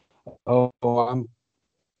 oh, I'm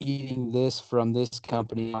eating this from this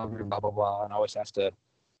company, blah, blah, blah, and I always has to,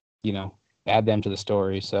 add them to the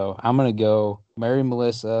story. So I'm going to go marry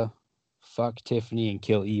Melissa, fuck Tiffany, and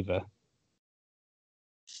kill Eva.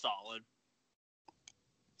 Solid.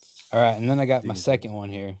 All right, and then I got my second one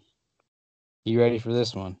here. You ready for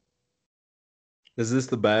this one? Is this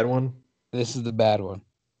the bad one? This is the bad one.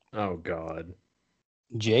 Oh, God.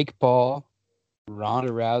 Jake Paul,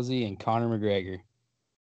 Ronda Rousey, and Conor McGregor.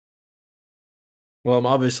 Well, I'm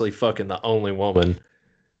obviously fucking the only woman.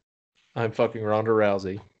 I'm fucking Ronda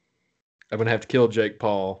Rousey. I'm going to have to kill Jake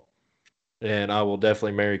Paul. And I will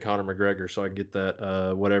definitely marry Conor McGregor so I can get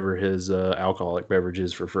that, whatever his alcoholic beverage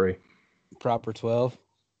is for free. Proper 12.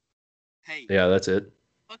 Hey. Yeah, that's it.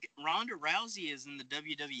 Look, Ronda Rousey is in the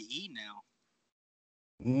WWE now.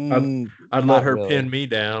 I'd let her pin me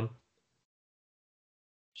down.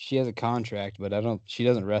 She has a contract, but she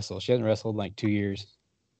doesn't wrestle. She hasn't wrestled in like 2 years.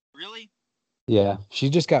 Really? Yeah. She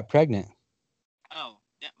just got pregnant. Oh,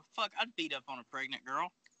 yeah, fuck, I'd beat up on a pregnant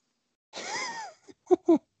girl.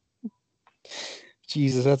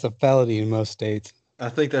 Jesus, that's a felony in most states. I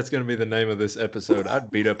think that's going to be the name of this episode. I'd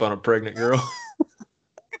beat up on a pregnant girl.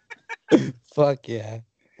 Fuck yeah.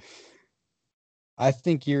 I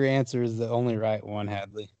think your answer is the only right one,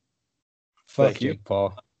 Hadley. Fuck Jake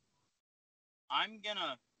Paul. I'm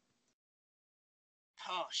gonna...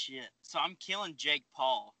 Oh, shit. So I'm killing Jake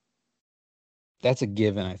Paul. That's a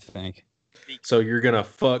given, I think. So you're going to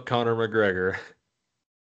fuck Conor McGregor.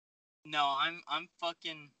 No, I'm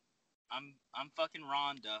fucking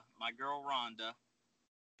Rhonda, my girl Rhonda.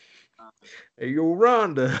 Hey, yo,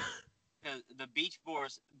 Rhonda. The Beach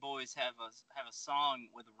Boys have a song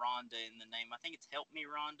with Rhonda in the name. I think it's "Help Me,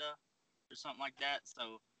 Rhonda" or something like that.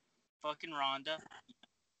 So, fucking Rhonda,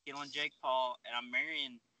 killing Jake Paul, and I'm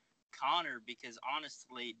marrying Connor because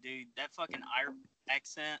honestly, dude, that fucking Irish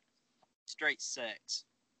accent, straight sex.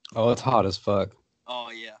 Oh, it's hot as fuck.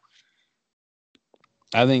 Oh yeah.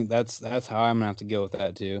 I think that's how I'm gonna have to go with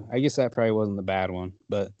that too. I guess that probably wasn't the bad one,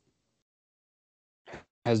 but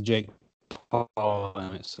has Jake Paul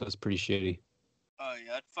in it, so it's pretty shitty. Oh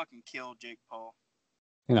yeah, I'd fucking kill Jake Paul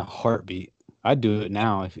in a heartbeat. I'd do it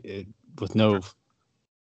now I'd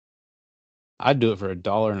do it for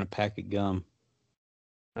 $1 and a pack of gum.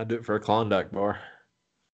 I'd do it for a Klondike bar.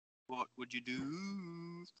 What would you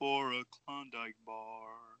do for a Klondike bar?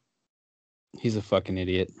 He's a fucking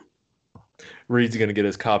idiot. Reed's going to get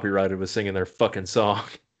us copyrighted with singing their fucking song.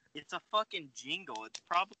 It's a fucking jingle. It's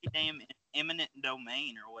probably damn eminent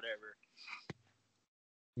domain or whatever.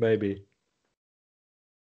 Maybe.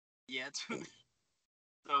 Yeah.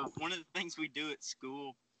 So one of the things we do at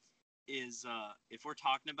school is if we're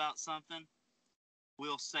talking about something,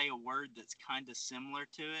 we'll say a word that's kind of similar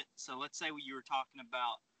to it. So let's say you were talking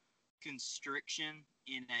about constriction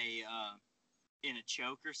in a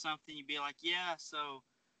choke or something. You'd be like, yeah, so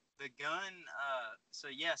the gun, so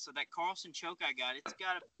that Carlson choke I got,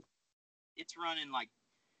 it's running like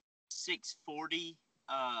 640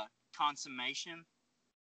 consummation.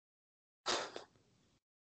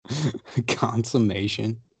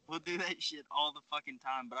 Consummation. We'll do that shit all the fucking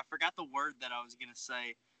time, but I forgot the word that I was gonna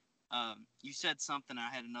say. You said something.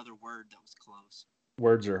 I had another word that was close.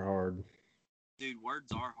 Words are hard. Dude,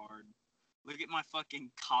 words are hard. Look at my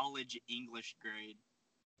fucking college English grade.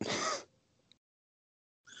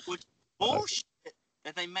 Which bullshit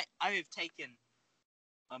that they make. I have taken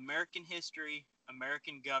American history,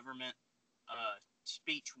 American government,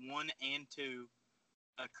 speech 1 and 2,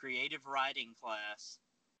 a creative writing class,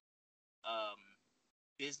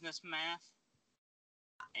 business math,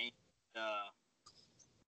 and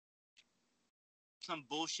some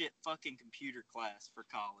bullshit fucking computer class for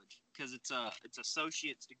college, because it's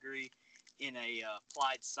associate's degree in a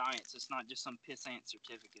applied science. It's not just some pissant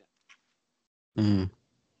certificate.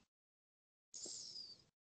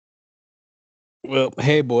 Well,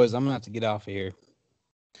 hey boys, I'm gonna have to get off of here.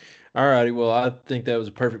 All righty. Well, I think that was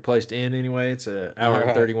a perfect place to end anyway. It's an hour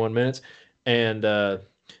and 31 minutes. And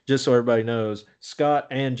just so everybody knows, Scott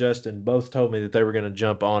and Justin both told me that they were going to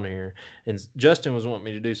jump on here. And Justin was wanting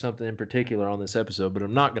me to do something in particular on this episode, but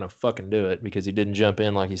I'm not going to fucking do it because he didn't jump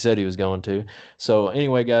in like he said he was going to. So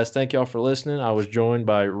anyway, guys, thank y'all for listening. I was joined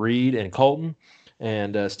by Reed and Coleton.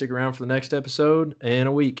 And stick around for the next episode in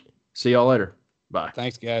a week. See y'all later. Bye.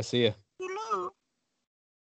 Thanks, guys. See ya.